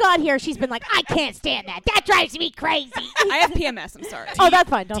 Since Dee got here, she's been like, I can't stand that. That drives me crazy. I have PMS. I'm sorry. Oh, that's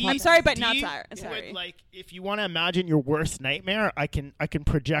fine. I'm sorry, but not sorry. Would, like, if you want to imagine your worst nightmare, I can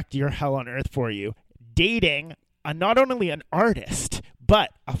project your hell on earth for you. Dating not only an artist,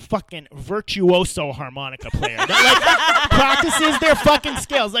 but a fucking virtuoso harmonica player that like practices their fucking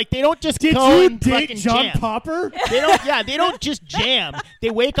skills. Like they don't just Did go you and date fucking John jam. Popper? They don't. Yeah, they don't just jam. They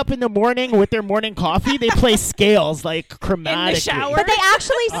wake up in the morning with their morning coffee. They play scales like chromatically. But they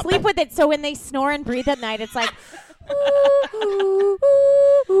actually sleep with it, so when they snore and breathe at night, it's like.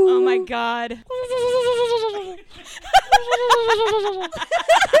 Oh my god.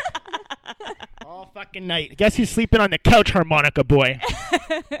 All fucking night. Guess who's sleeping on the couch, harmonica boy?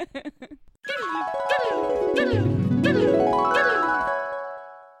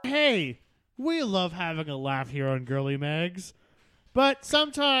 Hey, we love having a laugh here on Girly Mags, but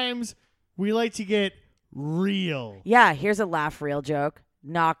sometimes we like to get real. Yeah, here's a laugh real joke.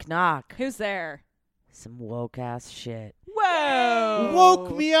 Knock, knock. Who's there? Some woke ass shit. Whoa.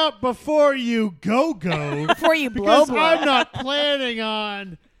 Woke me up before you go. Before you because blow. I'm not planning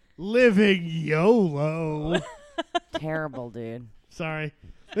on living YOLO. Terrible, dude. Sorry.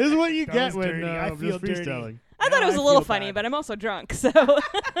 This is what you That get was when dirty. I I'm feel just freestyling. I thought it was I a little feel funny, bad. but I'm also drunk, so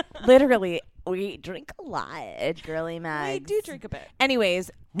Literally, we drink a lot at Girly Mags. we do drink a bit. Anyways,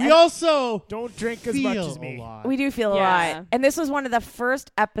 We also Don't drink as much feel as me. a lot. we do feel a Yeah. lot. And this was one of the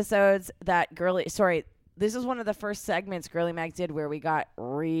first episodes that this is one of the first segments Girly Mags did where we got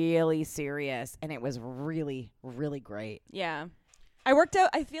really serious, and it was really, really great. Yeah.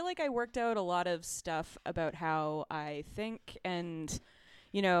 I feel like I worked out a lot of stuff about how I think and,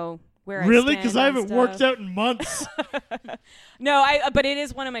 where Really? I Because stand I on haven't worked stuff. out in months. No, but it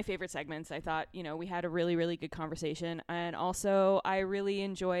is one of my favorite segments. I thought, we had a really, really good conversation. And also, I really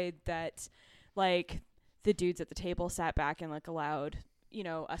enjoyed that, like, the dudes at the table sat back and, like, allowed,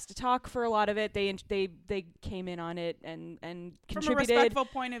 us to talk for a lot of it. They came in on it and contributed. From a respectful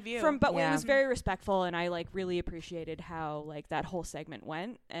point of view. But Yeah. it was very respectful, and I, like, really appreciated how, like, that whole segment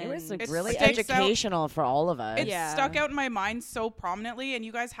went. And It was like, It's really sticks out- educational for all of us. It Yeah. stuck out in my mind so prominently, and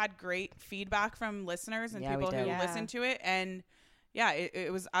you guys had great feedback from listeners and Yeah, we people who did. Yeah. listened to it. And yeah,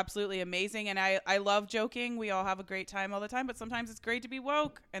 it was absolutely amazing. And I love joking. We all have a great time all the time, but sometimes it's great to be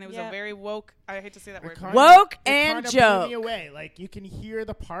woke. And it was Yeah. a very woke, I hate to say that word. Woke It and kinda blew joke. me away. Like you can hear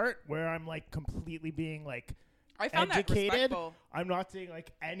the part where I'm like completely being like I found that educated. respectful. I'm not saying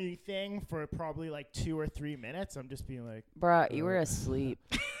like anything for probably like 2 or 3 minutes. I'm just being like, Bruh, you were asleep.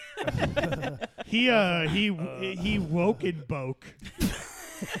 He woke and boke.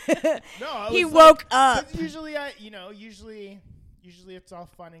 no. I He was woke like, up. 'cause usually it's all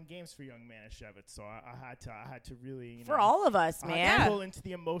fun and games for young Manischewitz. So I had to really For all of us, I had man. to pull into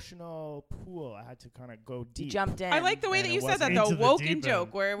the emotional pool. I had to kind of go deep. You jumped in. I like the way And that it you said that, wasn't though. into the Woke deep and joke,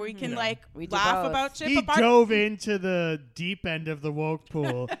 end. where we can, like, We did laugh both. about shit. He but part- dove into the deep end of the woke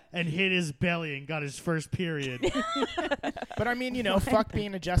pool and hit his belly and got his first period. But I mean, fuck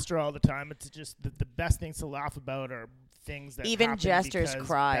being a jester all the time. It's just the best things to laugh about are things that Even happen jesters because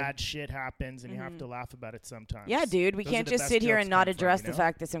cry. bad shit happens and you have to laugh about it sometimes. Yeah, dude, we Those are can't the just best sit here jokes and not come from, address the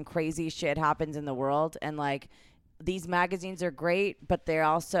fact that some crazy shit happens in the world. And, like, these magazines are great, but they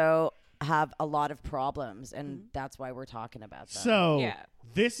also have a lot of problems, and that's why we're talking about them. So, Yeah.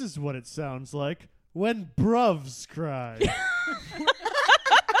 this is what it sounds like when bruvs cry.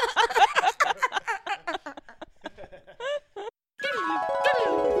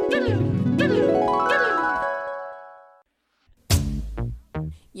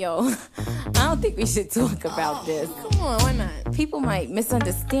 Yo, I don't think we should talk about this. Come on, why not? People might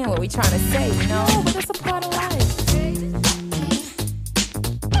misunderstand what we're trying to say, you know? No, but that's a part of life.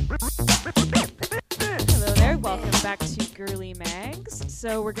 Hello there. Welcome back to Girly Mags.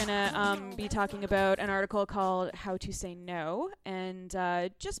 So we're going to be talking about an article called How to Say No. And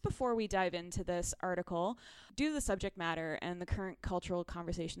just before we dive into this article, due to the subject matter and the current cultural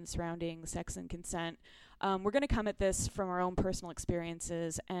conversation surrounding sex and consent, we're going to come at this from our own personal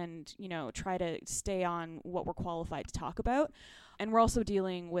experiences and, try to stay on what we're qualified to talk about. And we're also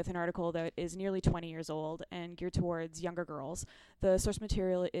dealing with an article that is nearly 20 years old and geared towards younger girls. The source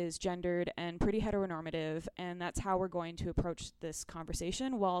material is gendered and pretty heteronormative, and that's how we're going to approach this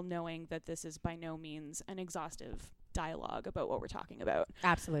conversation while knowing that this is by no means an exhaustive dialogue about what we're talking about.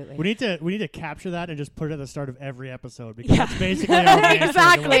 Absolutely. We need to capture that and just put it at the start of every episode because that's basically our mantra.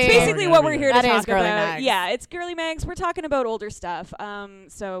 Exactly. It's basically what we're here to That is talk Girly about. Mags. Yeah, it's Girly Mags. We're talking about older stuff.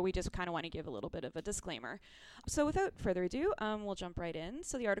 So we just kind of want to give a little bit of a disclaimer. So without further ado, we'll jump right in.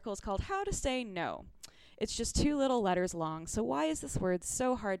 So the article is called How to Say No. It's just 2 little letters long. So why is this word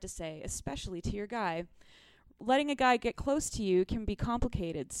so hard to say, especially to your guy? Letting a guy get close to you can be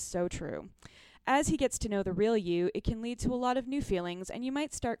complicated. So true. As he gets to know the real you, it can lead to a lot of new feelings, and you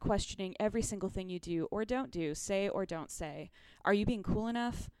might start questioning every single thing you do or don't do, say or don't say. Are you being cool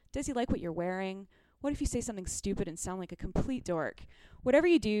enough? Does he like what you're wearing? What if you say something stupid and sound like a complete dork? Whatever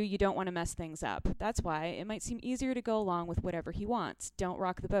you do, you don't want to mess things up. That's why it might seem easier to go along with whatever he wants. Don't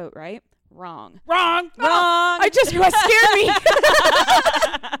rock the boat, right? Wrong. Wrong. You scared me.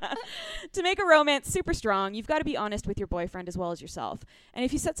 To make a romance super strong, you've got to be honest with your boyfriend as well as yourself. And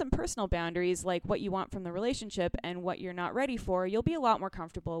if you set some personal boundaries, like what you want from the relationship and what you're not ready for, you'll be a lot more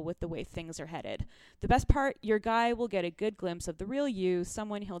comfortable with the way things are headed. The best part, your guy will get a good glimpse of the real you,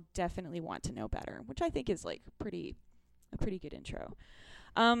 someone he'll definitely want to know better, which I think is like a pretty good intro.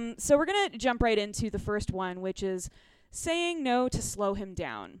 So we're going to jump right into the first one, which is saying no to slow him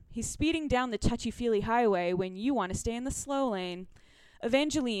down. He's speeding down the touchy-feely highway when you want to stay in the slow lane.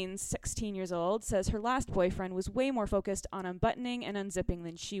 Evangeline, 16 years old, says her last boyfriend was way more focused on unbuttoning and unzipping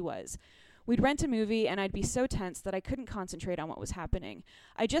than she was. We'd rent a movie, and I'd be so tense that I couldn't concentrate on what was happening.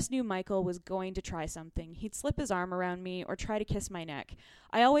 I just knew Michael was going to try something. He'd slip his arm around me or try to kiss my neck.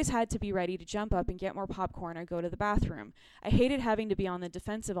 I always had to be ready to jump up and get more popcorn or go to the bathroom. I hated having to be on the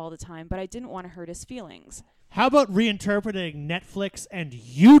defensive all the time, but I didn't want to hurt his feelings. How about reinterpreting Netflix and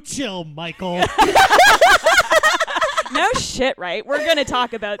You Chill, Michael? No shit, right? We're going to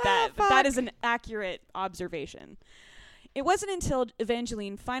talk about that. But that is an accurate observation. It wasn't until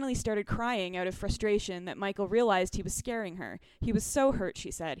Evangeline finally started crying out of frustration that Michael realized he was scaring her. He was so hurt,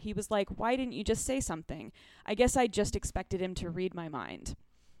 she said. He was like, why didn't you just say something? I guess I just expected him to read my mind.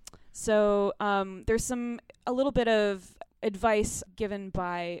 So there's a little bit of advice given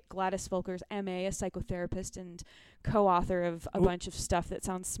by Gladys Volkers, M.A., a psychotherapist and co-author of a bunch of stuff that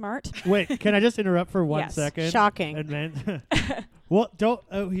sounds smart. Wait, can I just interrupt for 1 Yes. second? Shocking. And then, well,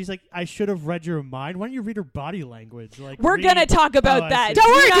 he's like, I should have read your mind. Why don't you read her body language? Like, We're going to talk about I that. see.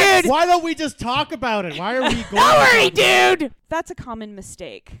 Don't worry, dude. Why don't we just talk about it? Why are we going? Don't worry, dude. That's a common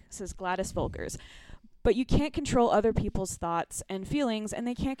mistake, says Gladys Volkers. But you can't control other people's thoughts and feelings, and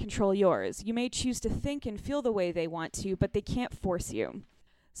they can't control yours. You may choose to think and feel the way they want to, but they can't force you.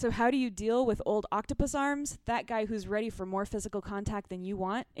 So how do you deal with old octopus arms? That guy who's ready for more physical contact than you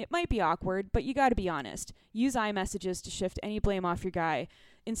want? It might be awkward, but you gotta be honest. Use iMessages to shift any blame off your guy.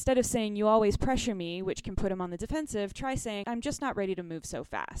 Instead of saying, you always pressure me, which can put him on the defensive, try saying, I'm just not ready to move so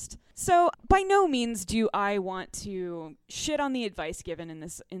fast. So by no means do I want to shit on the advice given in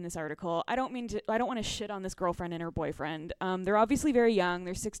this article. I don't want to shit on this girlfriend and her boyfriend. They're obviously very young.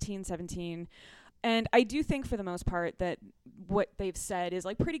 They're 16, 17. And I do think for the most part that what they've said is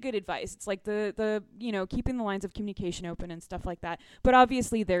like pretty good advice. It's like the keeping the lines of communication open and stuff like that. But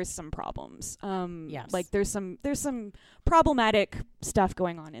obviously there's some problems. Yes. Like there's some problematic stuff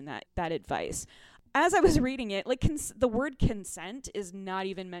going on in that advice. As I was reading it, like the word consent is not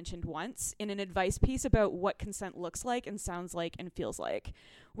even mentioned once in an advice piece about what consent looks like and sounds like and feels like,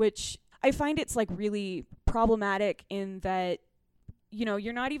 which I find it's like really problematic in that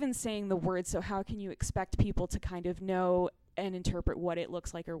you're not even saying the word, so how can you expect people to kind of know and interpret what it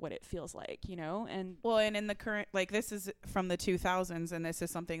looks like or what it feels like, And and in the current, like, this is from the 2000s, and this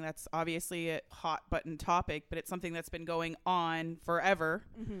is something that's obviously a hot button topic, but it's something that's been going on forever.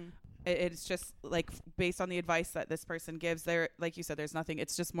 Mm-hmm. It's just like based on the advice that this person gives there, like you said, there's nothing.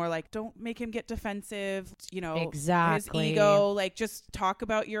 It's just more like, don't make him get defensive, Exactly. his ego, like just talk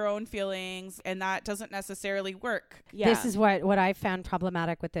about your own feelings. And that doesn't necessarily work. Yeah. This is what I found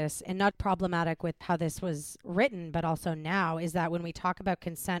problematic with this, and not problematic with how this was written, but also now, is that when we talk about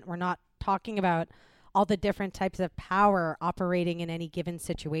consent, we're not talking about all the different types of power operating in any given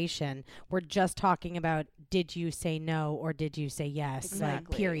situation. We're just talking about, did you say no or did you say yes?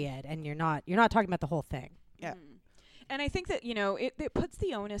 Exactly. Like, period. And you're not talking about the whole thing. Yeah. And I think that, it puts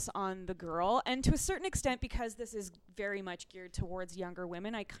the onus on the girl. And to a certain extent, because this is very much geared towards younger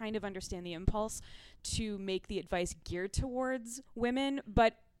women, I kind of understand the impulse to make the advice geared towards women.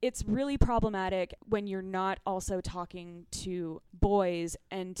 But it's really problematic when you're not also talking to boys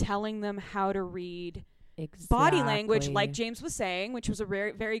and telling them how to read body language, like James was saying, which was a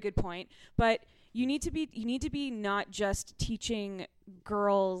very, very good point. But you need to be not just teaching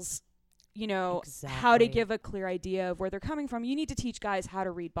girls how to give a clear idea of where they're coming from. You need to teach guys how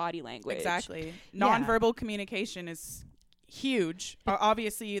to read body language. Exactly. Nonverbal communication is huge.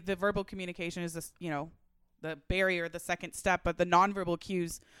 Obviously, the verbal communication is the barrier, the second step, but the nonverbal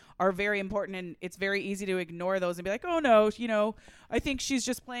cues are very important, and it's very easy to ignore those and be like, oh no, I think she's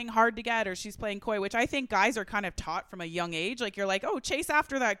just playing hard to get, or she's playing coy, which I think guys are kind of taught from a young age. Like, you're like, oh, chase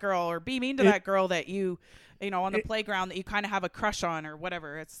after that girl, or be mean to that girl that on the playground that you kind of have a crush on, or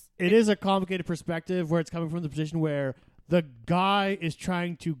whatever. It is a complicated perspective where it's coming from the position where the guy is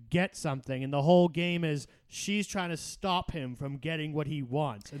trying to get something, and the whole game is she's trying to stop him from getting what he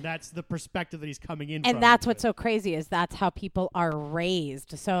wants. And that's the perspective that he's coming in from. And that's what's so crazy is that's how people are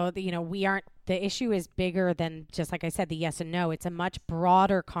raised. So, the issue is bigger than just, like I said, the yes and no. It's a much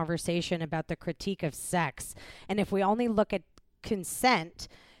broader conversation about the critique of sex. And if we only look at consent,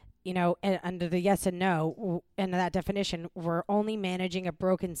 under the yes and no, and that definition, we're only managing a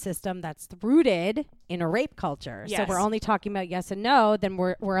broken system that's rooted in a rape culture. Yes. So we're only talking about yes and no, then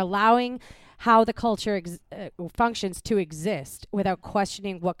we're allowing how the culture functions to exist without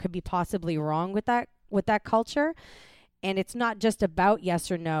questioning what could be possibly wrong with that culture. And it's not just about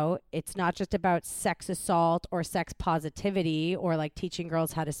yes or no. It's not just about sex assault or sex positivity or like teaching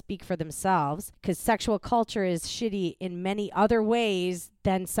girls how to speak for themselves, because sexual culture is shitty in many other ways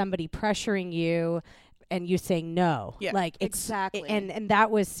than somebody pressuring you and you saying no. Yeah, like exactly. And that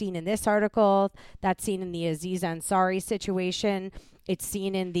was seen in this article. That's seen in the Aziz Ansari situation. It's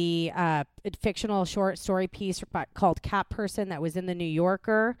seen in the fictional short story piece called Cat Person that was in the New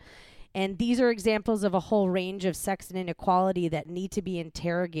Yorker. And these are examples of a whole range of sex and inequality that need to be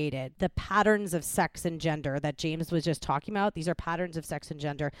interrogated. The patterns of sex and gender that James was just talking about, these are patterns of sex and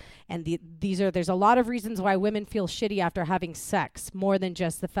gender. And there's a lot of reasons why women feel shitty after having sex, more than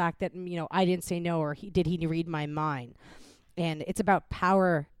just the fact that, I didn't say no, or did he read my mind? And it's about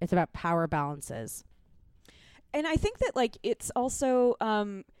power. It's about power balances. And I think that, it's also,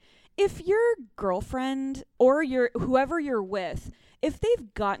 if your girlfriend or whoever you're with, if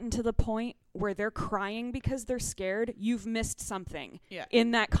they've gotten to the point where they're crying because they're scared, you've missed something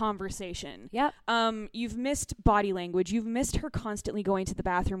in that conversation. Yep. You've missed body language. You've missed her constantly going to the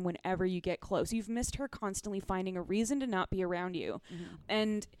bathroom whenever you get close. You've missed her constantly finding a reason to not be around you. Mm-hmm.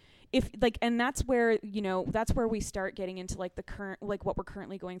 And that's where, that's where we start getting into the current, what we're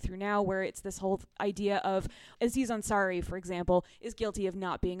currently going through now, where it's this whole idea of Aziz Ansari, for example, is guilty of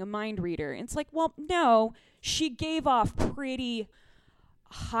not being a mind reader. And it's well, no, she gave off pretty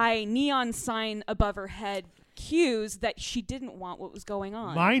high neon sign above her head cues that she didn't want what was going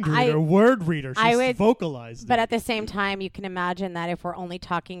on. Mind reader, word reader. She's vocalized. But at the same time, you can imagine that if we're only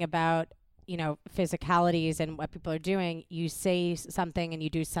talking about, physicalities and what people are doing, you say something and you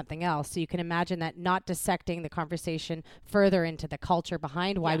do something else. So you can imagine that not dissecting the conversation further into the culture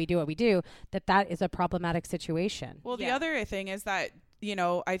behind why we do what we do, that is a problematic situation. Well, the other thing is that,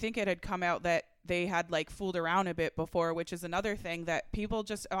 I think it had come out that they had fooled around a bit before, which is another thing that people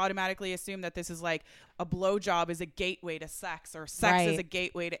just automatically assume that this is a blowjob is a gateway to sex, or sex is a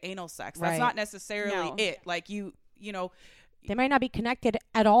gateway to anal sex. That's not necessarily it. They might not be connected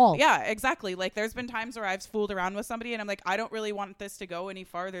at all. Yeah, exactly. There's been times where I've fooled around with somebody and I'm I don't really want this to go any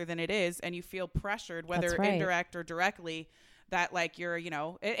farther than it is. And you feel pressured, whether indirect or directly, that you're,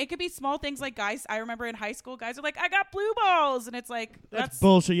 it could be small things guys. I remember in high school, guys are I got blue balls. And it's that's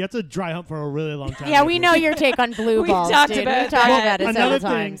bullshit. You have to dry hump for a really long time. Yeah, we know your take on blue balls. We talked about it several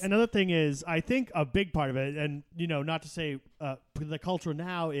times. Another thing is, I think a big part of it, and, not to say the culture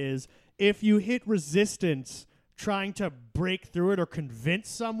now is, if you hit resistance trying to break through it or convince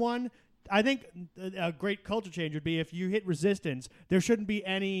someone, I think a great culture change would be if you hit resistance, there shouldn't be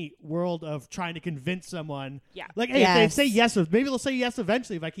any world of trying to convince someone. Yeah. Hey, if they say yes, maybe they'll say yes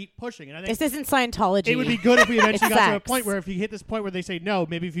eventually if I keep pushing. And I think this isn't Scientology. It would be good if we eventually got to a point where if you hit this point where they say no,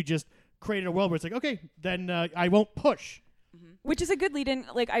 maybe if you just created a world where it's okay, then I won't push. Mm-hmm. Which is a good lead in.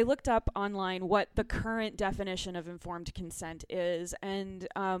 Like, I looked up online what the current definition of informed consent is, and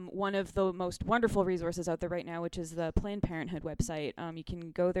one of the most wonderful resources out there right now, which is the Planned Parenthood website. You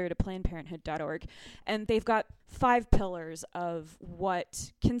can go there to plannedparenthood.org, and they've got 5 pillars of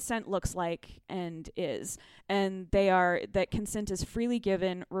what consent looks like and is. And they are that consent is freely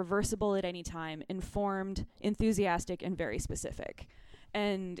given, reversible at any time, informed, enthusiastic, and very specific.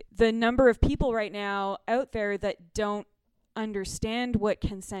 And the number of people right now out there that don't understand what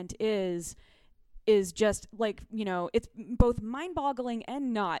consent is just like, you know, it's both mind-boggling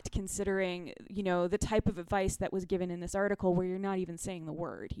and not, considering, you know, the type of advice that was given in this article where you're not even saying the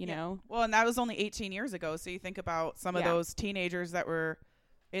word, you know? Well, and that was only 18 years ago. So you think about some of those teenagers that were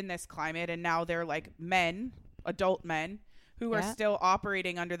in this climate, and now they're like men, adult men, who are still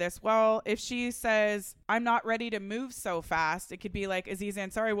operating under this. Well, if she says, I'm not ready to move so fast, it could be like Aziz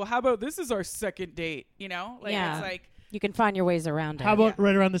Ansari, well, how about this is our second date? You know? Like, it's like, you can find your ways around it. How about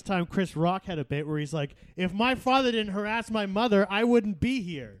right around this time, Chris Rock had a bit where he's like, if my father didn't harass my mother, I wouldn't be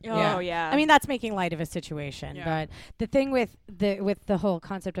here. Oh, yeah. I mean, that's making light of a situation. But the thing with the whole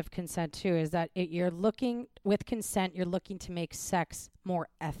concept of consent, too, is that with consent, you're looking to make sex more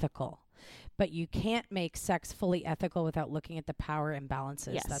ethical. But you can't make sex fully ethical without looking at the power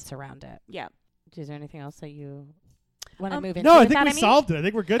imbalances that surround it. Yeah. Is there anything else that you want to move into? No, I think we solved it. I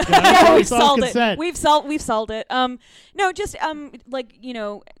think we're good. Yeah, we've solved consent. it. We've solved it. No, just like, you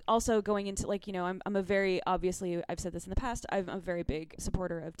know, also going into, like, you know, I'm a very, obviously I've said this in the past, I'm a very big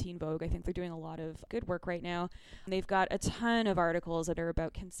supporter of Teen Vogue. I think they're doing a lot of good work right now. They've got a ton of articles that are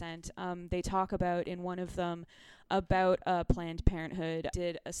about consent. They talk about, in one of them, about Planned Parenthood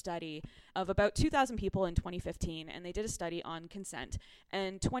did a study of about 2,000 people in 2015, and they did a study on consent.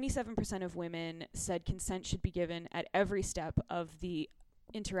 And 27% of women said consent should be given at every step of the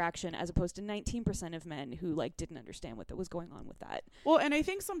interaction, as opposed to 19% of men who like didn't understand what was going on with that. Well, and I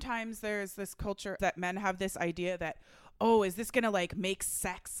think sometimes there's this culture that men have this idea that, oh, is this going to like make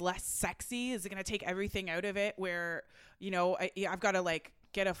sex less sexy? Is it going to take everything out of it where, you know, I've got to like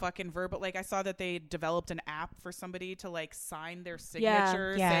get a fucking verbal, like I saw that they developed an app for somebody to like sign their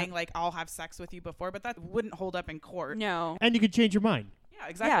signature saying like, I'll have sex with you before, but that wouldn't hold up in court. No. And you could change your mind. Yeah,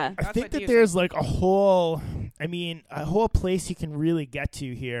 exactly. I think that there's like a whole place you can really get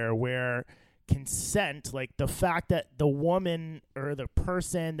to here where consent, like the fact that the woman or the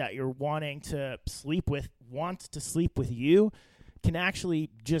person that you're wanting to sleep with wants to sleep with you, can actually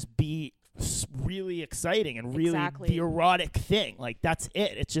just be really exciting and really the erotic thing. Like, that's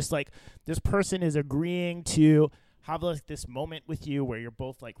it. It's just like this person is agreeing to have like this moment with you where you're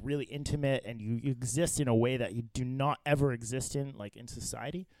both like really intimate and you exist in a way that you do not ever exist in, like in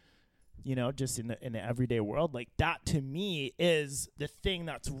society, you know, just in the everyday world. Like, that to me is the thing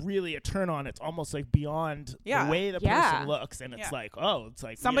that's really a turn on. It's almost like beyond the way the person looks, and it's like, oh, it's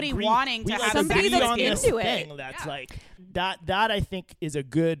like somebody wanting to have somebody that's into it. Thing that's like that I think is a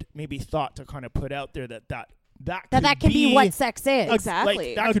good maybe thought to kind of put out there, that can be what sex is.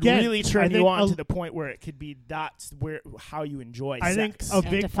 Exactly. Like, that could really turn you on to the point where it could be that's where how you enjoy sex. I think a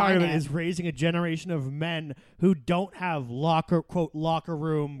big part of it is raising a generation of men who don't have locker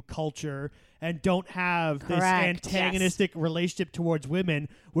room culture and don't have this antagonistic relationship towards women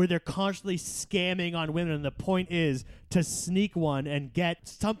where they're constantly scamming on women. And the point is to sneak one and get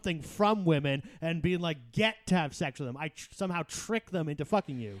something from women and being like, get to have sex with them. I somehow trick them into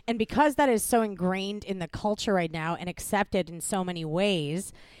fucking you. And because that is so ingrained in the culture right now and accepted in so many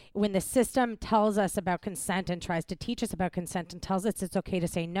ways, when the system tells us about consent and tries to teach us about consent and tells us it's okay to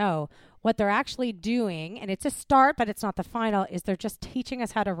say no, what they're actually doing, and it's a start, but it's not the final, is they're just teaching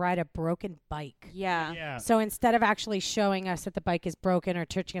us how to ride a broken bike. Yeah. So instead of actually showing us that the bike is broken or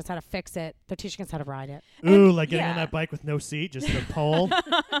teaching us how to fix it, they're teaching us how to ride it. Ooh, like getting on that bike with no seat, just a pole.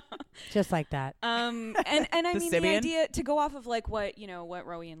 Just like that. And I mean, the idea, to go off of like what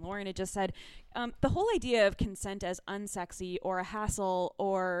Rowie and Lauren had just said, the whole idea of consent as unsexy or a hassle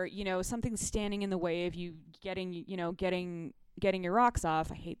or, you know, something standing in the way of you getting your rocks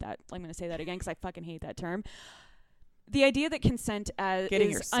off. I hate that. I'm going to say that again because I fucking hate that term. The idea that consent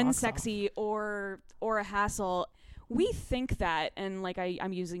is unsexy or a hassle, we think that, and like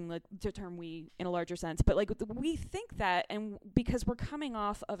I'm using the term we in a larger sense, but like we think that, and because we're coming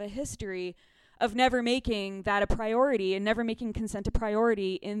off of a history of never making that a priority and never making consent a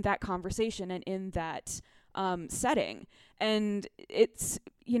priority in that conversation and in that setting. And it's,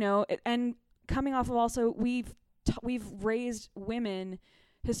 you know, and coming off of also we've raised women,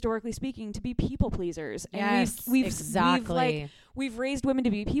 historically speaking, to be people pleasers. And yes, exactly. We've raised women to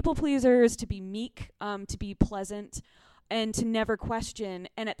be people pleasers, to be meek, to be pleasant. and to never question.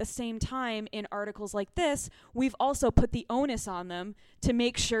 And at the same time, in articles like this, we've also put the onus on them to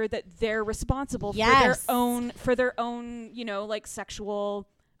make sure that they're responsible for their own, you know, like sexual,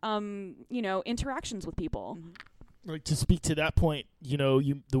 you know, interactions with people. Like, to speak to that point, you know,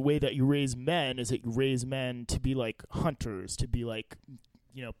 the way that you raise men is that you raise men to be like hunters, to be like,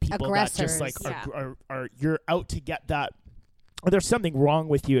 you know, people aggressors. that just like are you're out to get that. Or there's something wrong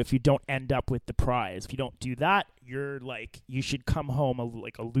with you if you don't end up with the prize. If you don't do that, you're like, you should come home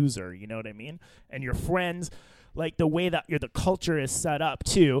like a loser. You know what I mean? And your friends, like the way that the culture is set up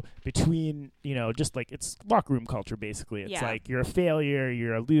too, between, you know, just like it's locker room culture basically. It's like you're a failure,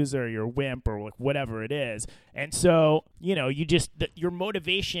 you're a loser, you're a wimp, or like whatever it is. And so, you know, you just your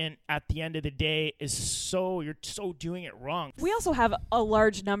motivation at the end of the day is you're so doing it wrong. We also have a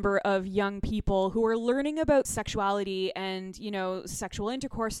large number of young people who are learning about sexuality and, you know, sexual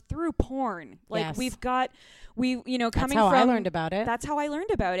intercourse through porn. Like you know, coming that's how from I learned about it. That's how I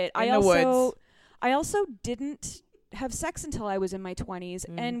learned about it. I also didn't have sex until I was in my 20s.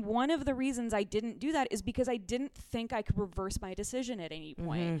 And one of the reasons I didn't do that is because I didn't think I could reverse my decision at any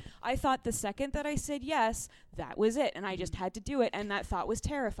point. I thought the second that I said yes, that was it. And I just had to do it. And that thought was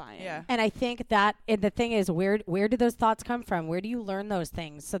terrifying. Yeah. And I think that the thing is, where do those thoughts come from? Where do you learn those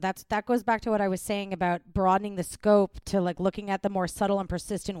things? So that goes back to what I was saying about broadening the scope to like looking at the more subtle and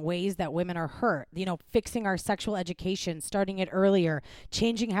persistent ways that women are hurt. You know, fixing our sexual education, starting it earlier,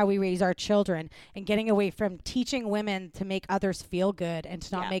 changing how we raise our children, and getting away from teaching women to make others feel good and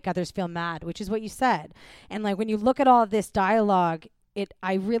to not make others feel mad, which is what you said. And like when you look at all of this dialogue,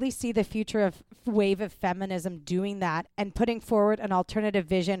 I really see the future of wave of feminism doing that and putting forward an alternative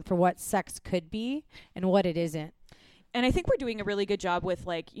vision for what sex could be and what it isn't. And I think we're doing a really good job with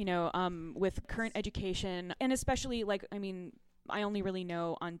like, you know, with current education, and especially like, I mean, I only really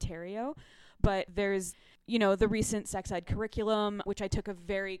know Ontario, but there's, you know, the recent sex ed curriculum, which I took a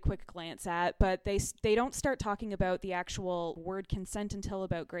very quick glance at, but they don't start talking about the actual word consent until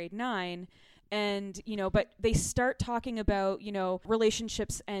about grade 9. And, you know, but they start talking about, you know,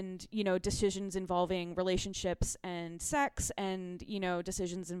 relationships and, you know, decisions involving relationships and sex and, you know,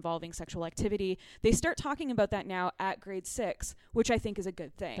 decisions involving sexual activity. They start talking about that now at grade 6, which I think is a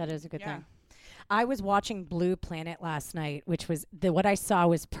good thing. That is a good thing. I was watching Blue Planet last night, which was what I saw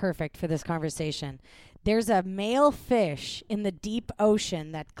was perfect for this conversation. There's a male fish in the deep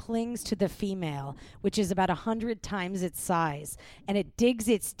ocean that clings to the female, which is about 100 times its size, and it digs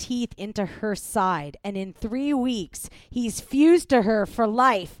its teeth into her side. And in 3 weeks, he's fused to her for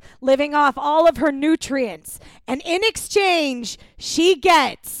life, living off all of her nutrients. And in exchange, she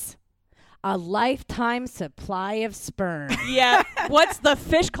gets a lifetime supply of sperm. Yeah. What's the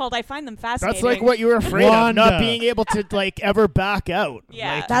fish called? I find them fascinating. That's like what you were afraid of, not being able to like ever back out.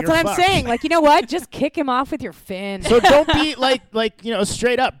 Yeah. Like, that's what I'm saying. Like, you know what? Just kick him off with your fin. So don't be like, you know,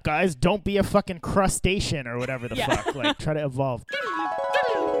 straight up, guys, don't be a fucking crustacean or whatever the fuck. Like, try to evolve.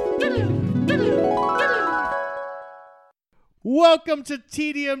 Welcome to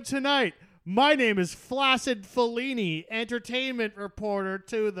TDM Tonight. My name is Flaccid Fellini, entertainment reporter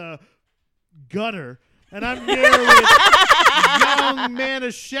to the gutter, and I'm here with young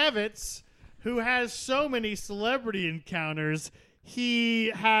Manischewitz, who has so many celebrity encounters. He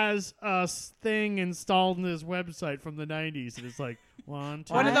has a thing installed in his website from the 90s, and it's like, 1,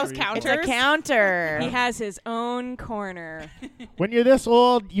 2, One of those 3, counters? It's a counter. He has his own corner. When you're this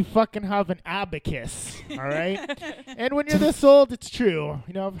old, you fucking have an abacus, all right? And when you're this old, it's true.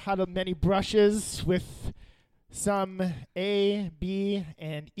 You know, I've had many brushes with some A, B,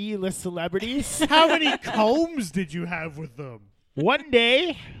 and E-list celebrities. How many combs did you have with them? One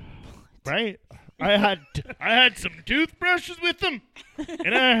day, right, I had some toothbrushes with them,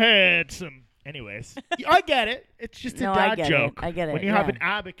 and I had some. Anyways, I get it. It's just a dad joke. I get it. When you have an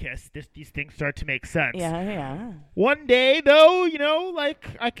abacus, these things start to make sense. Yeah. One day, though, you know,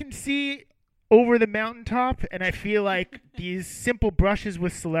 like I can see over the mountaintop, and I feel like these simple brushes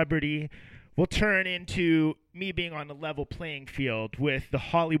with celebrity will turn into me being on a level playing field with the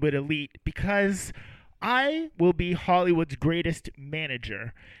Hollywood elite, because I will be Hollywood's greatest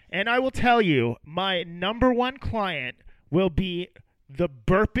manager. And I will tell you, my number one client will be the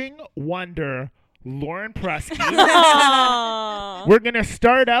burping wonder, Lauren Presky. We're going to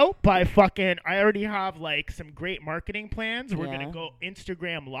start out by I already have like some great marketing plans. We're going to go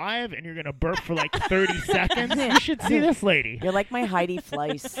Instagram live, and you're going to burp for like 30 seconds. You should see this lady. You're like my Heidi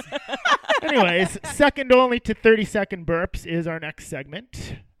Fleiss. Anyways, second only to 30-second burps is our next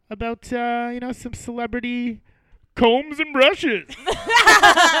segment about, you know, some celebrity combs and brushes.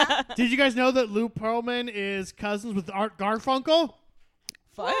 Did you guys know that Lou Pearlman is cousins with Art Garfunkel?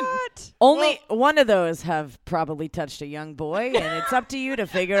 Fun. Only one of those have probably touched a young boy, and it's up to you to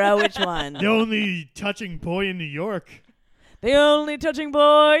figure out which one. The only touching boy in New York. The only touching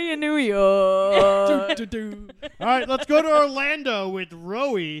boy in New York. All right, let's go to Orlando with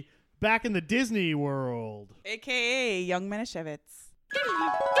Rowie back in the Disney World. AKA Young Manischewitz.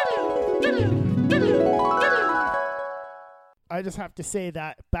 I just have to say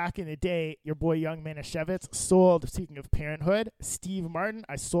that back in the day, your boy Young Manischewitz sold, speaking of parenthood, Steve Martin,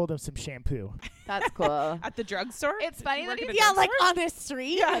 I sold him some shampoo. That's cool. At the drugstore? It's funny that he's on the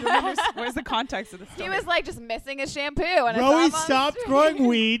street. Yeah, where's the context of the story? He was like just missing his shampoo. And Rowie stopped growing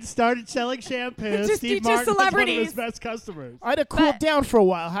weed, started selling shampoo. Steve Martin was one of his best customers. I had to cool down for a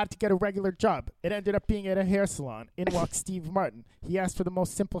while, had to get a regular job. It ended up being at a hair salon. In walked Steve Martin. He asked for the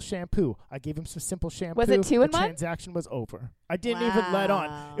most simple shampoo. I gave him some simple shampoo. Was it 2 in The 1? transaction was over. I didn't even let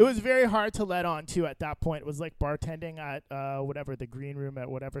on. It was very hard to let on, too, at that point. It was like bartending at whatever, the green room at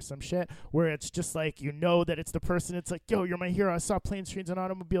whatever, some shit, where it's just like, you know that it's the person. It's like, yo, you're my hero. I saw planes, trains, and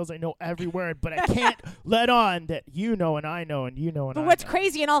automobiles. I know every word, but I can't let on that you know and I know and you know and I know. But what's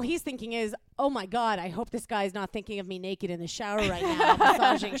crazy and all he's thinking is, oh my God, I hope this guy's not thinking of me naked in the shower right now,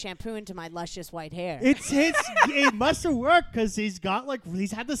 massaging shampoo into my luscious white hair. It must have worked because he's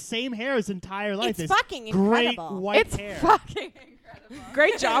had the same hair his entire life. It's This fucking great incredible. white hair. fucking incredible.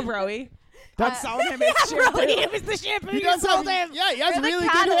 Great job, Rowie. That's selling him his shampoo. It was the shampoo. He does have, yeah, he has You're the really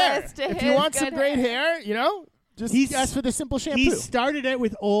good hair. catalyst to If you his want some good great hair. hair, you know, just ask for the simple shampoo. He started it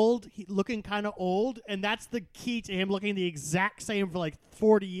with looking kind of old, and that's the key to him looking the exact same for like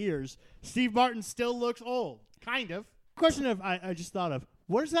 40 years. Steve Martin still looks old, kind of. Question I just thought of,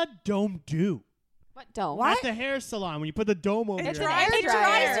 what does that dome do? What dome? At the hair salon, when you put the dome over It's your an head. air It dries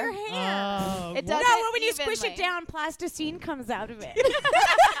dryer. your hair. Oh, It No, does it when you squish it evenly. down, plasticine comes out of it.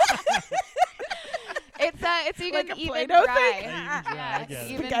 It's even Like a even Play-Doh dry. thing? Yeah, I get it's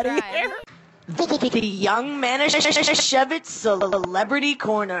it. even Spaghetti dry. hair. The Young Manischewitz Celebrity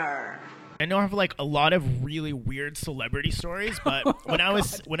Corner. I know I have like a lot of really weird celebrity stories, but when I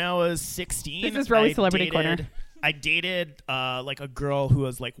was 16, This is Rowie's Celebrity Corner. I dated like a girl who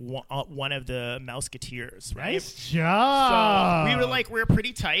was like one of the Mouseketeers, right? Nice job. So we were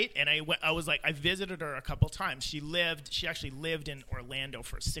pretty tight, and I visited her a couple times. She actually lived in Orlando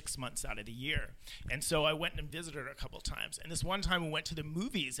for 6 months out of the year, and so I went and visited her a couple times. And this one time we went to the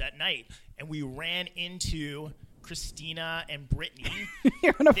movies at night, and we ran into Christina and Brittany.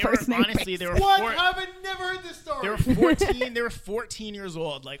 You're on a first name honestly, they were I've never heard this story. they were 14. They were 14 years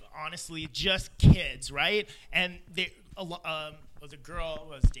old. Like honestly, just kids, right? And they was a girl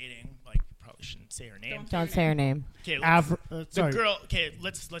who I was dating. Like probably shouldn't say her name. Don't say her name. Okay, sorry. the girl. Okay,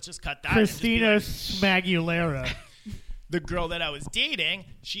 let's just cut that. Christina and just be like, Smagulera. the girl that I was dating,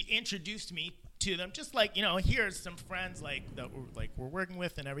 she introduced me to them, just like, you know, here's some friends like that we're working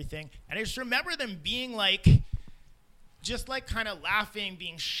with and everything. And I just remember them being like, just like kind of laughing,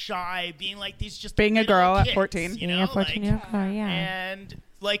 being shy, being like these just Being a little girl at kids, 14. you Being know, a 14-year-old girl, yeah. And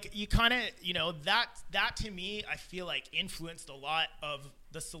like you kind of, you know, that to me, I feel like influenced a lot of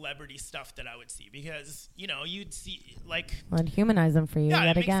the celebrity stuff that I would see, because you know you'd see like Well, humanize them for you yeah,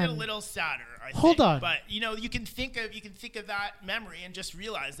 yet it makes again. it a little sadder. I Hold think. on. But you know, you can think of that memory and just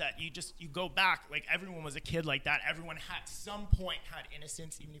realize that you go back. Like everyone was a kid like that. Everyone at some point had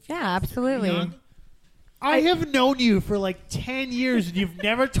innocence, even if you Yeah, were absolutely. young. I have known you for like 10 years, and you've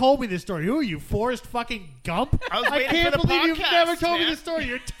never told me this story. Who are you, Forrest fucking Gump? I was waiting can't for the believe you've podcast, never told me man. this story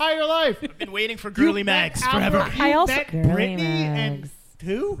your entire life. I've been waiting for Girly Mags met forever. You met Girly Brittany and Mags.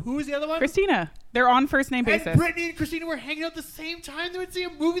 who? Who was the other one? Christina. They're on first name And basis. Brittany and Christina were hanging out at the same time. They would see a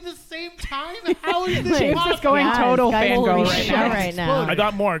movie at the same time. How is this James possible? is going total guys, fangirl holy right shit now. right now. I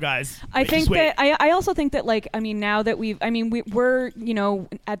got more, guys. I Wait, think just wait. that I also think that, like, I mean, now that we're, you know,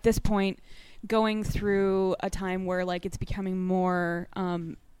 at this point going through a time where like it's becoming more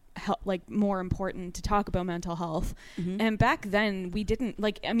more important to talk about mental health. And back then we didn't,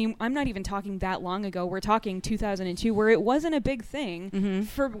 like, I mean, I'm not even talking that long ago. We're talking 2002, where it wasn't a big thing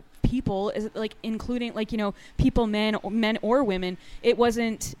for people, like, including, like, you know, people, men or women. It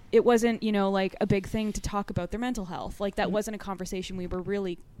wasn't, you know, like a big thing to talk about their mental health. Like that wasn't a conversation we were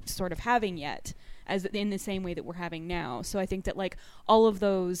really sort of having yet, as in the same way that we're having now. So I think that, like, all of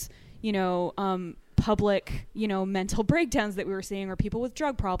those, you know, public, mental breakdowns that we were seeing, or people with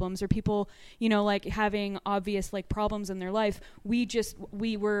drug problems, or people, like having obvious like problems in their life. We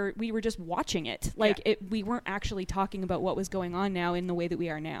were just watching it. Like we weren't actually talking about what was going on now in the way that we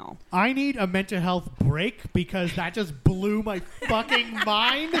are now. I need a mental health break because that just blew my fucking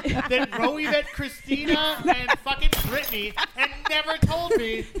mind. That Rowie met Christina and fucking Brittany and never told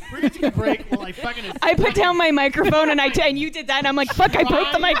me. We're gonna take a break while I put down my microphone and you did that, and I'm like, fuck, I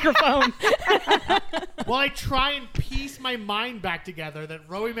broke the microphone. Well, I try and piece my mind back together that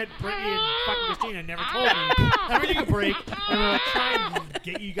Rowie met Brittany and fucking Christina and never told me. And we're taking a break, and we're trying to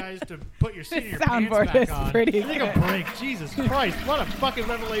get you guys to put your seat in your pants Soundboard back is on. pretty Take a break. Jesus Christ, what a fucking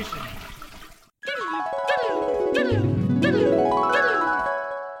revelation.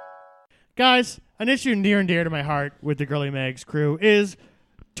 Guys, an issue near and dear to my heart with the Girly Mags crew is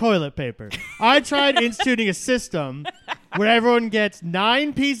toilet paper. I tried instituting a system where everyone gets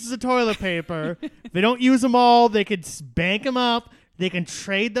 9 pieces of toilet paper. If they don't use them all, they could bank them up. They can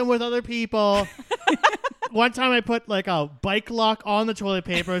trade them with other people. One time I put like a bike lock on the toilet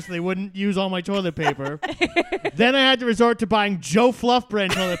paper so they wouldn't use all my toilet paper. Then I had to resort to buying Joe Fluff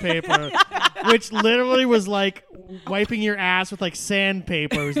brand toilet paper, which literally was like wiping your ass with like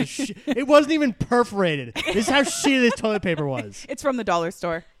sandpaper. It wasn't even perforated. This is how shitty this toilet paper was. It's from the dollar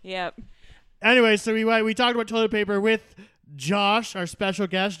store. Yep. Anyway, so we talked about toilet paper with Josh, our special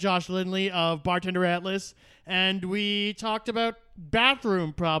guest, Josh Lindley of Bartender Atlas, and we talked about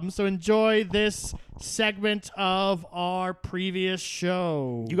bathroom problems. So enjoy this segment of our previous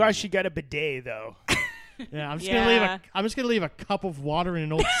show. You guys should get a bidet, though. Yeah, I'm just gonna leave a cup of water and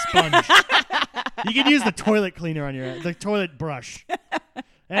an old sponge. You can use the toilet cleaner on the toilet brush.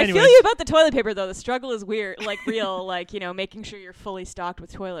 Anyway. I feel you about the toilet paper, though. The struggle is weird, like real, like, making sure you're fully stocked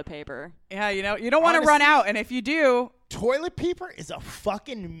with toilet paper. Yeah, you don't want to run out, and if you do... Toilet paper is a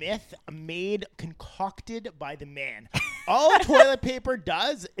fucking myth concocted by the man. All toilet paper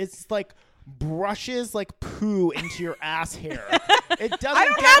does is, like, brushes, like, poo into your ass hair. It doesn't I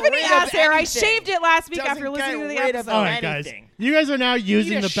don't have any ass hair. I shaved it last week after listening to the episode. All right, guys. You guys are now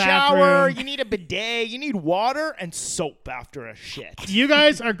using the bathroom. Shower, you need a bidet, you need water and soap after a shit. You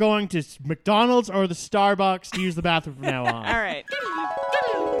guys are going to McDonald's or the Starbucks to use the bathroom from now on. All right.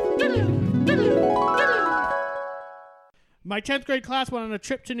 My 10th grade class went on a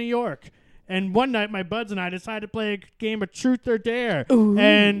trip to New York. And one night, my buds and I decided to play a game of Truth or Dare. Ooh.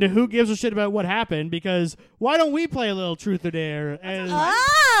 And who gives a shit about what happened? Because why don't we play a little Truth or Dare as Girly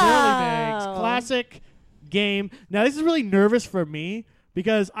Mags? Classic game. Now, this is really nervous for me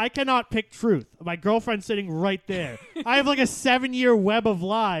because I cannot pick truth. My girlfriend's sitting right there. I have like a 7-year web of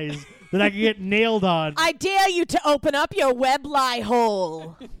lies that I can get nailed on. I dare you to open up your web lie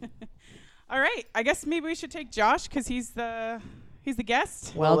hole. All right. I guess maybe we should take Josh because he's the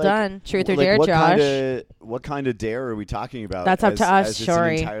guest. Well done. Truth or dare, Josh. What kind of dare are we talking about? That's up to us, as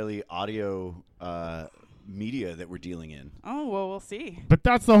Shori. It's an entirely audio media that we're dealing in. Oh, well, we'll see. But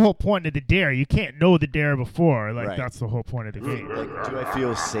that's the whole point of the dare. You can't know the dare before. Like, right. That's the whole point of the game. Like, do I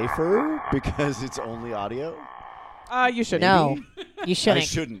feel safer because it's only audio? You shouldn't. No, you shouldn't. I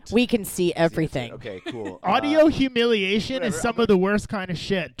shouldn't. We can see everything. Okay, cool. Audio humiliation is some of the worst kind of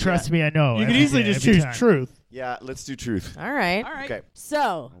shit. Trust me, I know. You can easily just choose truth. Yeah, let's do truth. All right. Okay.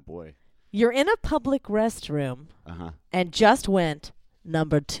 So, oh boy, you're in a public restroom and just went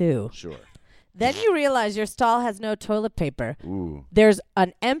number 2. Sure. Then you realize your stall has no toilet paper. Ooh. There's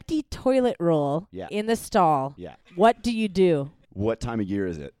an empty toilet roll in the stall. Yeah. What do you do? What time of year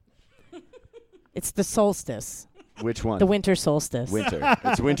is it? It's the solstice. Which one? The winter solstice. Winter.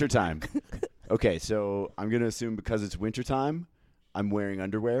 It's winter time. Okay, so I'm going to assume because it's winter time, I'm wearing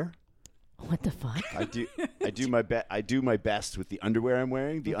underwear. What the fuck? I do my best with the underwear I'm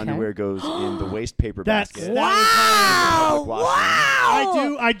wearing. The underwear goes in the waste paper basket. Wow!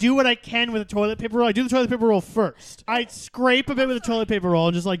 I do what I can with the toilet paper roll. I do the toilet paper roll first. I scrape a bit with the toilet paper roll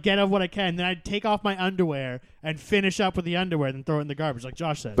and just like get out what I can. Then I take off my underwear and finish up with the underwear, then throw it in the garbage, like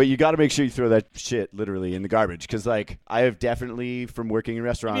Josh said. But you got to make sure you throw that shit literally in the garbage, because like I have definitely, from working in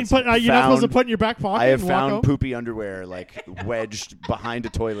restaurants, you're not supposed to put it in your back pocket. I have and walk found out? poopy underwear like wedged behind a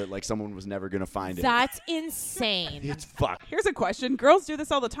toilet, like someone was never gonna find it. That's insane. It's fucked. Here's a question. Girls do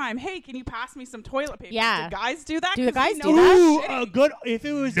this all the time. Hey, can you pass me some toilet paper? Yeah. Do guys do that? Do the guys do Ooh, good. If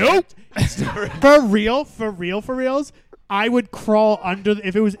it was for reals, I would crawl under.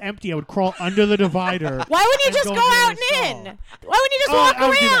 If it was empty, I would crawl under the divider. Why wouldn't you just go out and in? Why wouldn't you just walk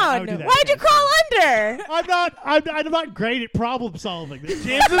around? Why'd you crawl under? I'm not great at problem solving. James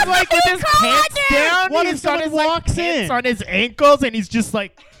is like with his pants down. What if someone walks in? Pants on his ankles, and he's just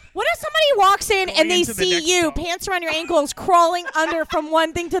like What if somebody walks in Going and they into the see next you, song. pants around your ankles, crawling under from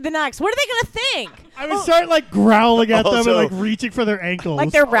one thing to the next? What are they going to think? I would start like growling at them and Also- like reaching for their ankles.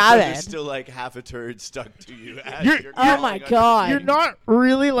 Like they're Also, rabid. There's still like half a turd stuck to you. As You're- you're Oh crawling my under. God. You're not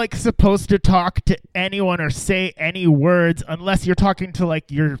really like supposed to talk to anyone or say any words unless you're talking to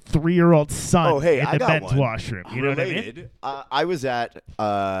like your 3-year-old son Oh, hey, in I the got men's one. washroom. You know what I mean? Related, I was at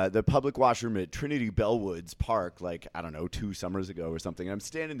the public washroom at Trinity Bellwoods Park, like, I don't know, 2 summers ago or something. And I'm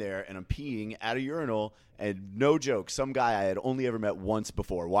standing there and I'm peeing at a urinal, and no joke, some guy I had only ever met once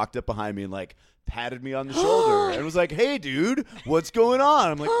before walked up behind me and like patted me on the shoulder and was like, "Hey, dude, what's going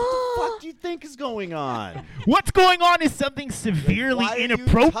on?" I'm like, "What the fuck do you think is going on? What's going on is something severely Why are you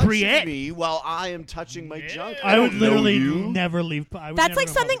inappropriate. touching me while I am touching my junk? I would don't know literally you." never leave. I would That's never like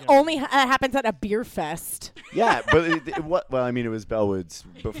go something public only happens at a beer fest. Yeah, but well, I mean, it was Bellwoods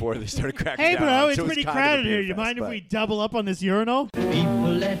before they started cracking Hey, down. bro, on it, it's so pretty kind of a crowded beer here. You fest, mind if but- we double up on this urinal?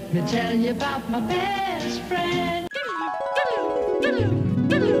 People, let me tell you about my best friend.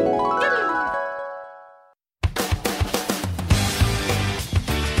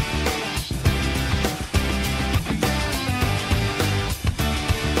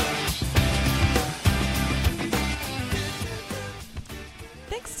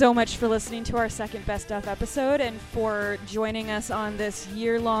 Thanks so much for listening to our second Best Of episode and for joining us on this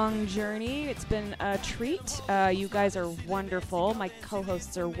year-long journey. It's been a treat. You guys are wonderful. My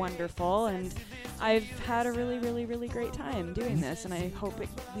co-hosts are wonderful, and I've had a really, really, really great time doing this, and I hope it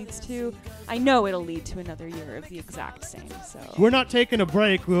leads to, I know it'll lead to another year of the exact same. So We're not taking a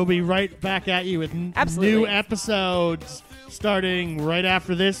break. We'll be right back at you with Absolutely. new episodes starting right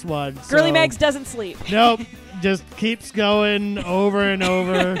after this one. Girly So- Megs doesn't sleep. Nope. Just keeps going over and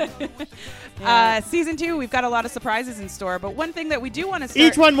over. Season 2, we've got a lot of surprises in store, but one thing that we do want to start...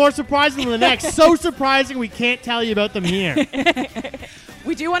 Each one more surprising than the next. So surprising we can't tell you about them here.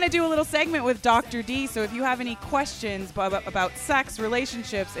 We do want to do a little segment with Dr. D, so if you have any questions about sex,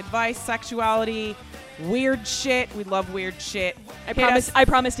 relationships, advice, sexuality, weird shit, we love weird shit. I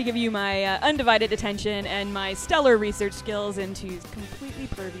promise to give you my undivided attention and my stellar research skills into completely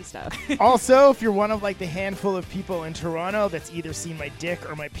pervy stuff. Also, if you're one of like the handful of people in Toronto that's either seen my dick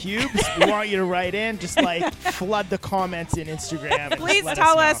or my pubes, we want you to write in. Just like flood the comments in Instagram. And Please let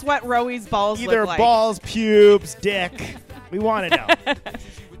tell know. us what Roey's balls Either look like. balls, pubes, dick. We want to know.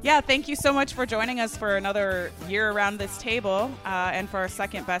 Yeah, thank you so much for joining us for another year around this table and for our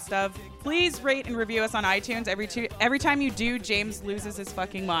second Best Of. Please rate and review us on iTunes. Every time you do, James loses his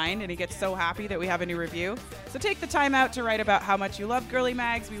fucking mind, and he gets so happy that we have a new review. So take the time out to write about how much you love Girly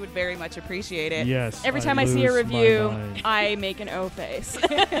Mags. We would very much appreciate it. Yes. Every time I see a review, I make an O face.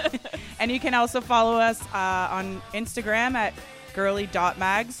 And you can also follow us on Instagram at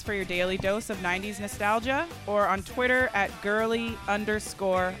girly.mags for your daily dose of 90s nostalgia, or on Twitter at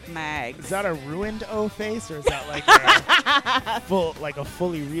girly_mags. Is that a ruined O face, or is that like a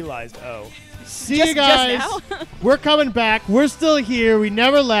fully realized O? See you guys. We're coming back. We're still here. We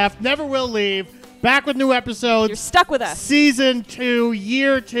never left. Never will leave. Back with new episodes. You're stuck with us. Season 2,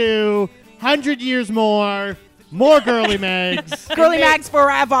 year 2, 100 years more. More Girly Mags. Girly Mags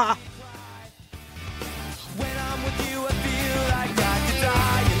forever.